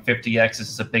 Is it going 50x? This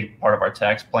is a big part of our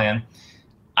tax plan.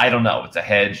 I don't know. It's a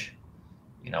hedge.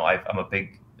 I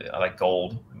like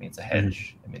gold. I mean, it's a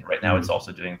hedge. I mean, right now it's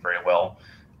also doing very well.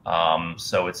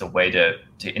 So it's a way to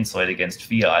insulate against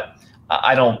fiat.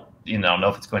 I don't, know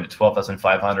if it's going to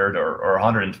 12,500 or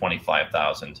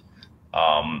 125,000.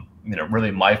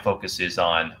 Really my focus is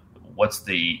on what's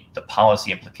the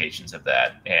policy implications of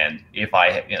that. And if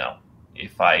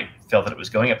I felt that it was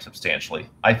going up substantially,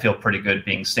 I feel pretty good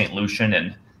being St. Lucian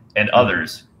and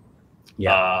others,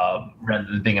 rather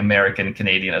than being American,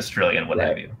 Canadian, Australian, what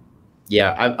have you.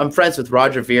 Yeah, I'm friends with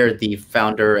Roger Ver, the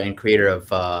founder and creator of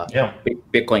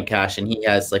Bitcoin Cash, and he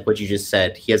has, like what you just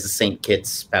said, he has a St.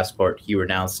 Kitts passport. He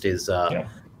renounced his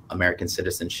American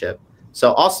citizenship.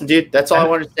 So awesome, dude. That's all I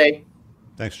wanted to say.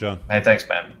 Thanks, John. Hey, thanks,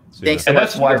 man. Thanks so much.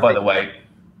 That's why, by the way.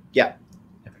 Yeah.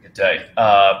 Have a good day.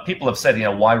 People have said,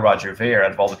 why Roger Ver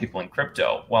out of all the people in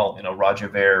crypto? Well, Roger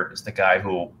Ver is the guy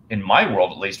who, in my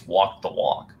world at least, walked the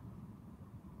walk.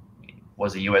 He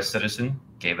was a U.S. citizen,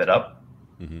 gave it up.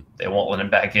 They won't let him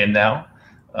back in now,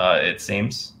 it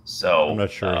seems. So I'm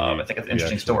not sure. I think it's an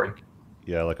interesting story.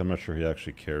 Yeah, I'm not sure he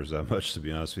actually cares that much, to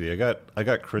be honest with you. I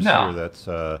got Chris here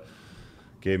that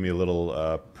gave me a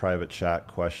little private chat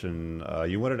question.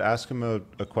 You wanted to ask him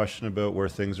a question about where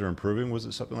things are improving. Was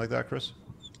it something like that, Chris?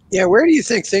 Yeah, where do you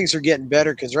think things are getting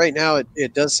better? Because right now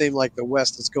it does seem like the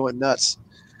West is going nuts.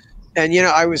 And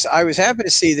I was happy to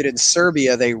see that in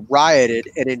Serbia they rioted,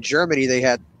 and in Germany they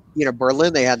had.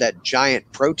 Berlin, they had that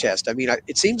giant protest. I mean,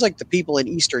 it seems like the people in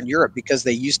Eastern Europe, because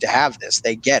they used to have this,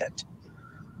 they get it.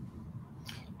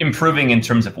 Improving in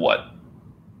terms of what?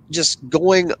 Just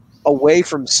going away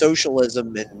from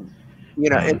socialism and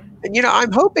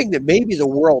I'm hoping that maybe the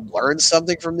world learns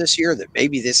something from this year, that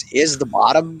maybe this is the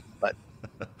bottom, but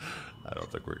I don't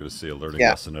think we're going to see a learning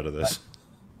lesson out of this.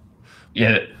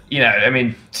 Yeah, I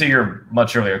mean, to your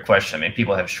much earlier question, I mean,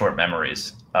 people have short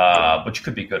memories, which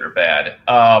could be good or bad.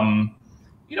 I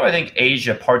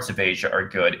think parts of Asia are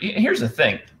good. Here's the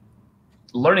thing.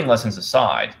 Learning lessons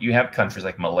aside, you have countries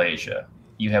like Malaysia.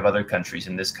 You have other countries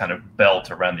in this kind of belt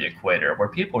around the equator where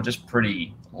people are just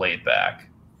pretty laid back.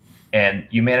 And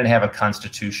you may not have a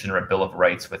constitution or a Bill of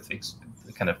Rights with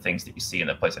the kind of things that you see in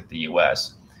a place like the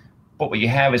U.S. But what you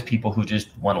have is people who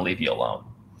just want to leave you alone.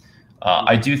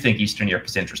 I do think Eastern Europe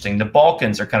is interesting. The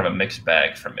Balkans are kind of a mixed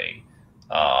bag for me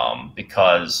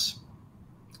because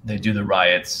they do the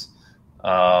riots.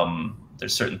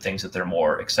 There's certain things that they're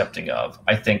more accepting of.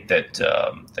 I think that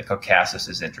the Caucasus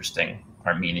is interesting,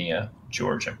 Armenia,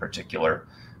 Georgia in particular.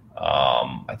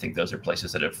 I think those are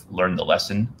places that have learned the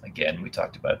lesson. Again, we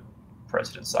talked about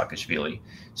President Saakashvili.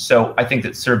 So I think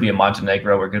that Serbia,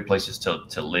 Montenegro are good places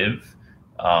to live.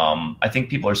 I think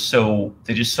people are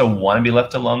they just so want to be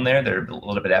left alone there. They're a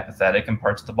little bit apathetic in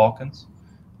parts of the Balkans.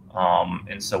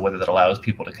 And so whether that allows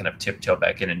people to kind of tiptoe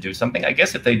back in and do something, I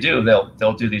guess if they do,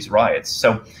 they'll do these riots.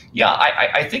 So yeah,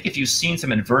 I think if you've seen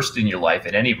some adversity in your life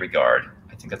in any regard,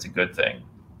 I think that's a good thing.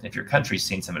 And if your country's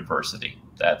seen some adversity,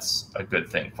 that's a good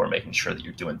thing for making sure that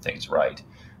you're doing things right.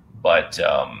 But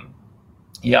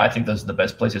yeah, I think those are the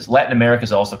best places. Latin America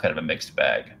is also kind of a mixed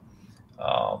bag.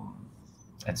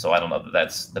 And so I don't know that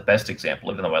that's the best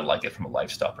example, even though I like it from a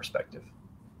lifestyle perspective.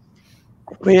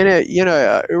 I mean,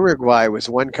 Uruguay was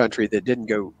one country that didn't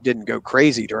go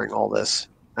crazy during all this,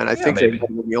 and I think they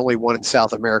were the only one in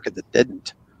South America that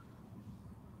didn't.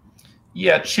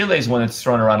 Yeah, Chile's one that's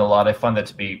thrown around a lot. I find that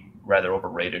to be rather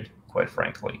overrated, quite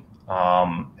frankly.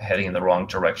 Heading in the wrong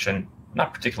direction,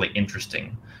 not particularly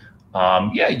interesting.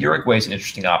 Yeah, Uruguay is an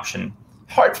interesting option.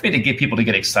 Hard for me to get people to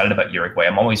get excited about Uruguay.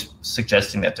 I'm always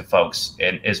suggesting that to folks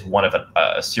as one of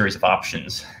a series of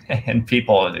options, and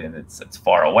people, it's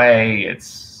far away.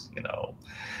 It's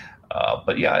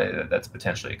but yeah, that's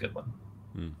potentially a good one.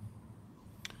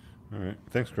 All right,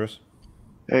 thanks, Chris.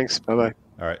 Thanks. Bye bye.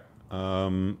 All right.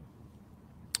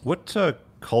 What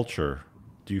culture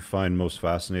do you find most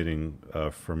fascinating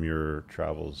from your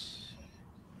travels?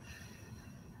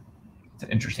 It's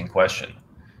an interesting question.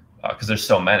 Because there's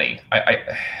so many.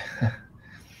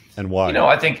 And why?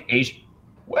 I think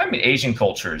Asian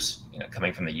cultures,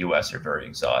 coming from the U.S. are very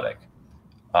exotic.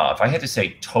 If I had to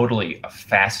say totally a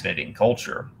fascinating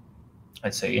culture,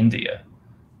 I'd say India.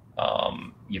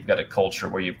 You've got a culture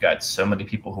where you've got so many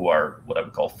people who are what I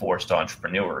would call forced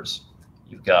entrepreneurs.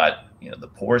 You've got, the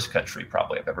poorest country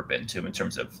probably I've ever been to in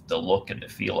terms of the look and the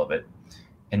feel of it.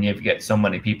 And you've got so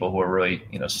many people who are really,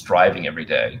 striving every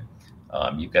day.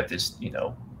 You've got this,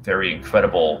 very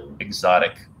incredible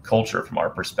exotic culture from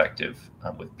our perspective,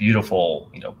 with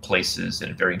beautiful, places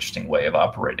and a very interesting way of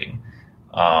operating.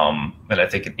 And I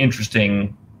think an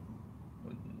interesting,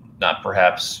 not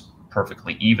perhaps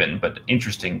perfectly even, but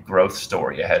interesting growth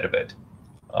story ahead of it.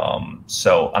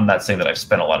 So I'm not saying that I've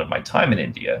spent a lot of my time in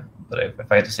India, but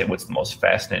if I had to say what's the most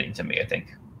fascinating to me, I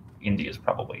think India is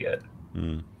probably it.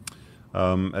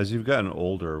 As you've gotten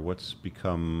older, what's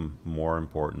become more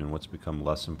important and what's become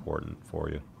less important for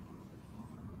you?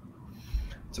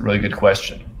 It's a really good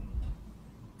question.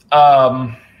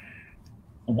 One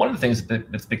of the things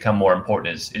that's become more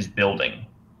important is building.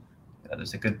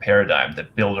 There's a good paradigm, the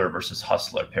builder versus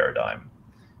hustler paradigm.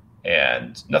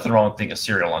 And nothing wrong with being a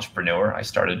serial entrepreneur. I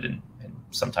started and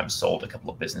sometimes sold a couple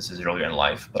of businesses earlier in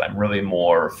life, but I'm really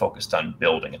more focused on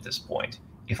building at this point.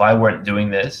 If I weren't doing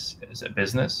this as a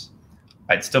business,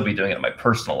 I'd still be doing it in my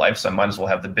personal life. So I might as well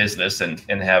have the business and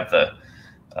have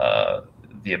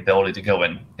the ability to go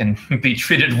and be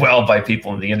treated well by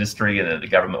people in the industry and the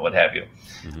government, what have you.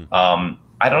 Mm-hmm.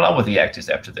 I don't know what the act is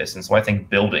after this. And so I think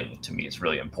building to me is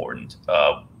really important.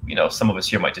 Some of us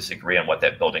here might disagree on what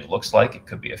that building looks like. It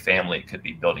could be a family. It could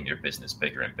be building your business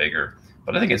bigger and bigger.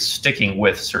 But I think it's sticking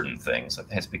with certain things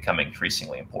that has become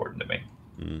increasingly important to me.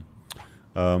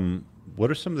 Mm-hmm.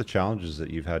 What are some of the challenges that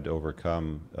you've had to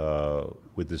overcome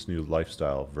with this new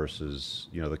lifestyle versus,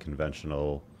 the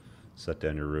conventional set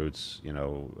down your roots,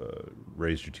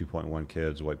 raise your 2.1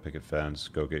 kids, white picket fence,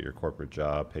 go get your corporate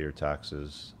job, pay your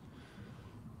taxes?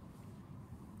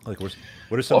 Like, what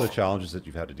are some of the challenges that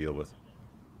you've had to deal with?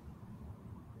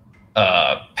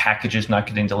 Packages not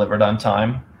getting delivered on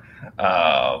time,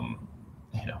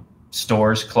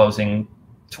 stores closing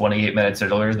 28 minutes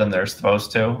earlier than they're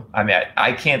supposed to. I mean,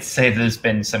 I can't say there's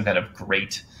been some kind of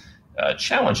great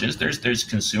challenges. There's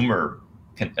consumer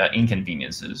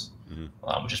inconveniences,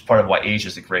 mm-hmm. Which is part of why Asia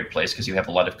is a great place, because you have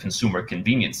a lot of consumer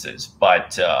conveniences.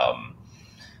 But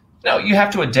you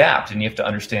have to adapt and you have to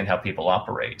understand how people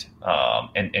operate,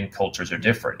 and cultures are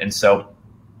different. And so,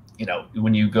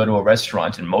 when you go to a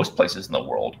restaurant in most places in the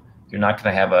world, you're not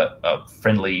going to have a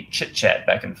friendly chit chat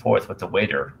back and forth with the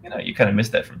waiter. You kind of miss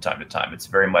that from time to time. It's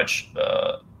very much,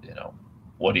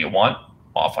 what do you want?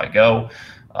 Off I go.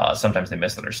 Sometimes they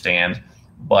misunderstand,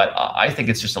 but I think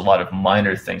it's just a lot of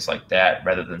minor things like that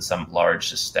rather than some large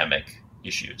systemic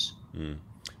issues. Mm.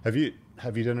 Have you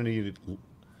done any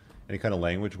kind of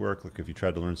language work? Like, if you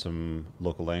tried to learn some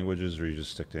local languages, or you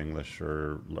just stick to English,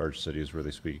 or large cities where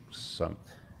they speak some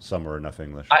or enough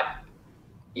English?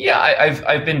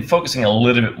 I've been focusing a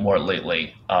little bit more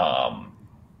lately.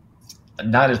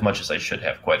 Not as much as I should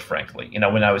have, quite frankly.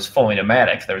 When I was fully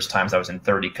nomadic, there was times I was in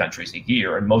 30 countries a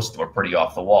year, and most of them were pretty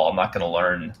off the wall. I'm not going to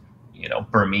learn,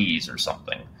 Burmese or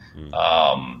something.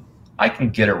 Mm. I can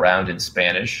get around in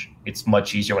Spanish. It's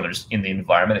much easier when I'm just in the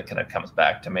environment. It kind of comes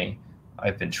back to me.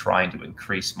 I've been trying to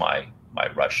increase my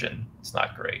Russian. It's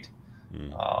not great.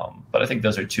 Mm. But I think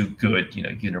those are two good,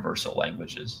 universal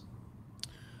languages.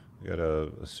 We got a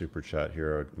super chat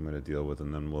here I'm going to deal with,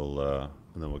 and then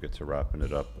we'll get to wrapping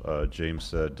it up. James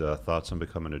said, thoughts on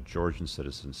becoming a Georgian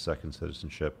citizen, second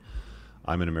citizenship.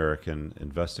 I'm an American,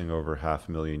 investing over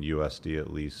 $500,000 USD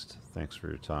at least. Thanks for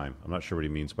your time. I'm not sure what he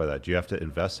means by that. Do you have to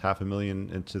invest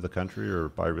 $500,000 into the country or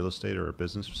buy real estate or a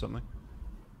business or something?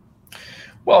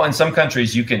 Well, in some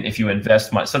countries, you can, if you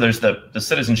invest money. So there's the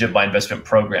citizenship by investment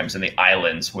programs in the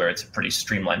islands where it's a pretty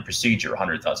streamlined procedure.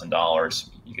 $100,000,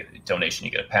 you get a donation,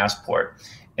 you get a passport.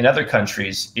 In other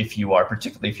countries, if you are,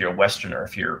 particularly if you're a Westerner,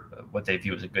 if you're what they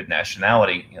view as a good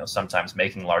nationality, sometimes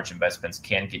making large investments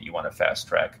can get you on a fast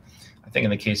track. I think in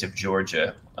the case of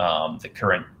Georgia, the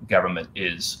current government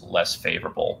is less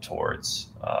favorable towards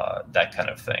that kind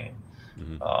of thing.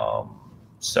 Mm-hmm.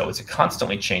 So it's a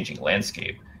constantly changing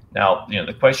landscape. Now,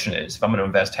 the question is, if I'm going to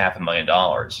invest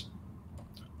 $500,000,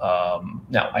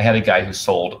 now I had a guy who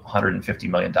sold $150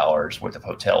 million worth of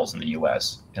hotels in the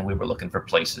U.S., and we were looking for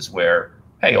places where,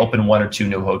 hey, open 1 or 2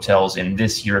 new hotels in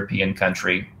this European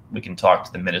country. We can talk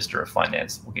to the Minister of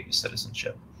Finance. We'll get you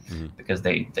citizenship, mm-hmm. because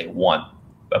they want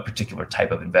a particular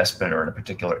type of investment or in a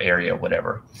particular area,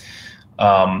 whatever.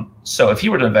 So if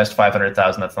you were to invest $500,000,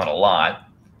 that's not a lot,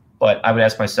 but I would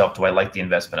ask myself, do I like the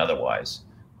investment otherwise?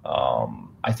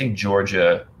 I think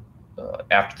Georgia,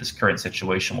 after this current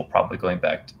situation, will probably go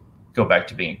back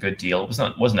to being a good deal.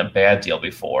 It wasn't a bad deal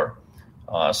before.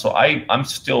 So I'm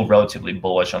still relatively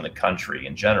bullish on the country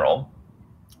in general.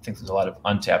 I think there's a lot of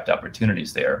untapped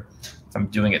opportunities there. If I'm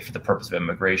doing it for the purpose of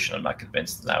immigration, I'm not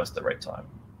convinced that now is the right time.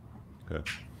 Okay.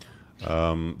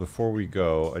 Before we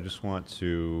go, I just want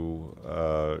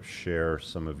to share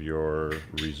some of your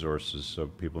resources so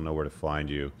people know where to find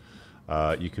you.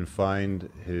 You can find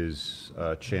his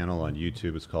channel on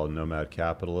YouTube. It's called Nomad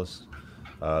Capitalist.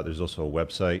 There's also a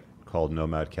website called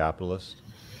Nomad Capitalist.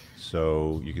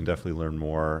 So you can definitely learn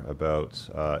more about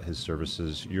his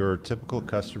services. Your typical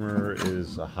customer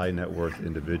is a high net worth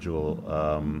individual.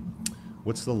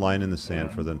 What's the line in the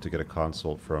sand for them to get a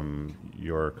consult from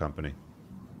your company?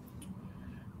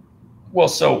 Well,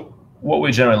 so what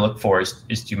we generally look for is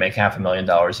do you make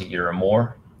 $500,000 a year or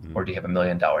more? Or do you have $1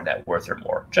 million net worth or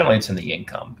more? Generally, it's in the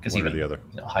income, because one even or the other.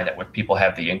 High net worth people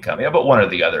have the income. Yeah, but one or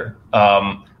the other.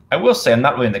 I will say I'm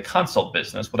not really in the consult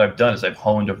business. What I've done is I've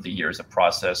honed over the years a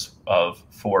process of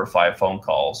 4 or 5 phone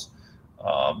calls,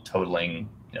 totaling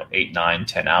 8, 9,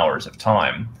 10 hours of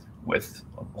time, with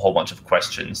a whole bunch of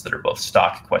questions that are both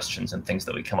stock questions and things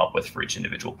that we come up with for each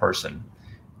individual person.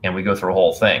 And we go through a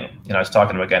whole thing. I was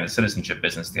talking to a guy in the citizenship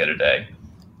business the other day,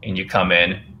 and you come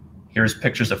in. Here's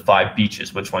pictures of 5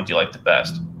 beaches. Which one do you like the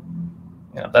best?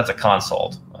 That's a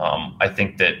consult. I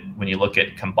think that when you look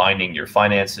at combining your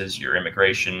finances, your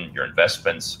immigration, your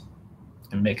investments,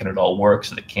 and making it all work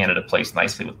so that Canada plays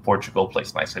nicely with Portugal,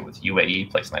 plays nicely with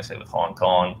UAE, plays nicely with Hong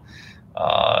Kong,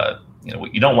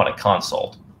 you don't want a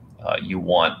consult. You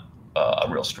want a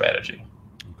real strategy.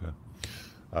 Okay.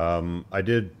 I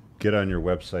did get on your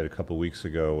website a couple weeks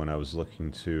ago when I was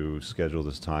looking to schedule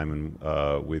this time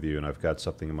with you, and I've got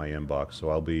something in my inbox. So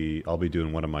I'll be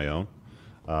doing one of my own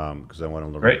because I want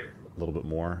to learn a little bit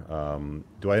more.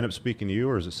 Do I end up speaking to you,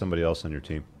 or is it somebody else on your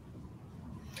team?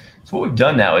 So what we've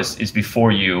done now is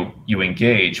before you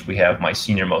engage, we have my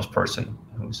senior most person,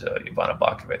 who's Ivana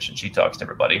Bakovic, and she talks to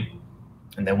everybody.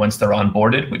 And then once they're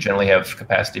onboarded, we generally have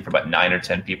capacity for about 9 or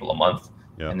 10 people a month.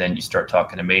 Yeah. And then you start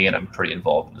talking to me, and I'm pretty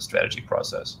involved in the strategy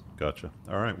process. Gotcha.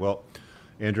 All right. Well,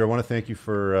 Andrew, I want to thank you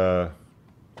for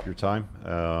your time.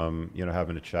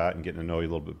 Having a chat and getting to know you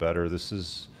a little bit better. This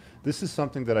is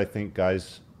something that I think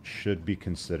guys should be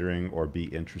considering or be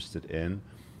interested in.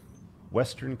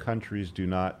 Western countries do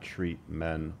not treat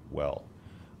men well.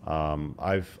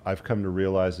 I've come to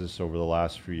realize this over the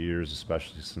last few years,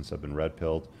 especially since I've been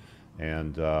red-pilled.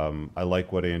 And I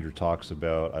like what Andrew talks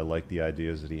about. I like the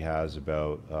ideas that he has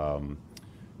about,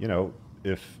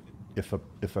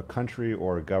 if a country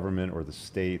or a government or the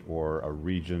state or a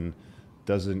region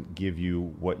doesn't give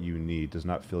you what you need, does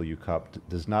not fill you cup,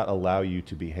 does not allow you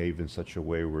to behave in such a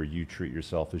way where you treat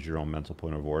yourself as your own mental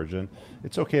point of origin,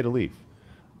 it's okay to leave.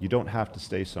 You don't have to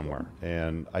stay somewhere.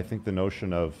 And I think the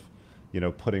notion of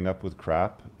putting up with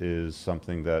crap is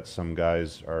something that some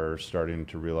guys are starting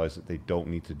to realize that they don't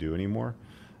need to do anymore.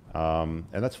 And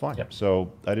that's fine. Yep.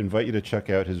 So I'd invite you to check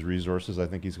out his resources. I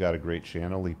think he's got a great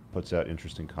channel. He puts out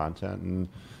interesting content. And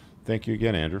thank you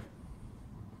again, Andrew.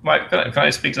 Mike, can I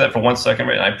speak to that for 1 second?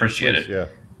 I appreciate it. Yeah.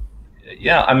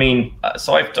 Yeah. I mean,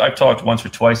 so I've talked once or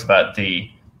twice about the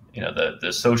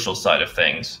social side of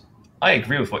things. I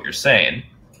agree with what you're saying.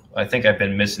 I think I've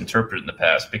been misinterpreted in the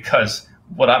past, because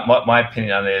what my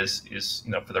opinion on it is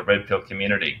for the red pill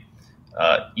community,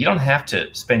 you don't have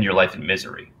to spend your life in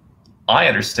misery. I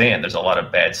understand there's a lot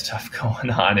of bad stuff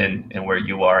going on in where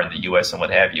you are in the U.S. and what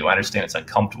have you. I understand it's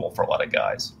uncomfortable for a lot of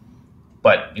guys.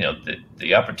 But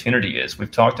the opportunity is,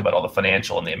 we've talked about all the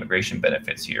financial and the immigration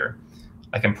benefits here.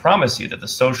 I can promise you that the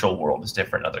social world is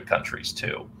different in other countries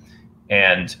too.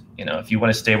 And if you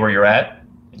want to stay where you're at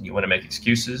and you want to make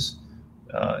excuses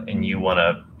and you want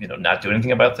to not do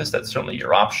anything about this, that's certainly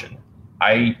your option.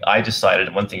 I decided,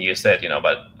 and one thing you said,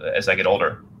 about as I get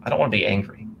older, I don't want to be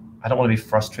angry. I don't want to be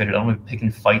frustrated. I don't want to be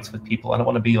picking fights with people. I don't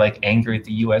want to be like angry at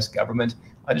the U.S. government.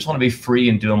 I just want to be free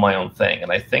and doing my own thing.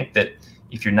 And I think that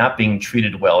if you're not being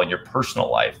treated well in your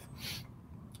personal life,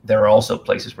 there are also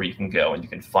places where you can go and you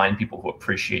can find people who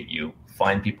appreciate you,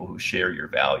 find people who share your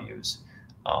values.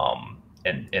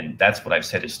 And that's what I've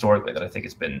said historically, that I think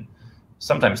it's been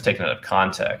sometimes taken out of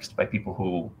context by people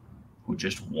who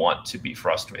just want to be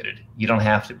frustrated. You don't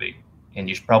have to be, and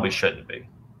you probably shouldn't be.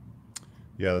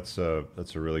 Yeah, that's a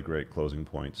really great closing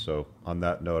point. So on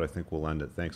that note, I think we'll end it. Thanks.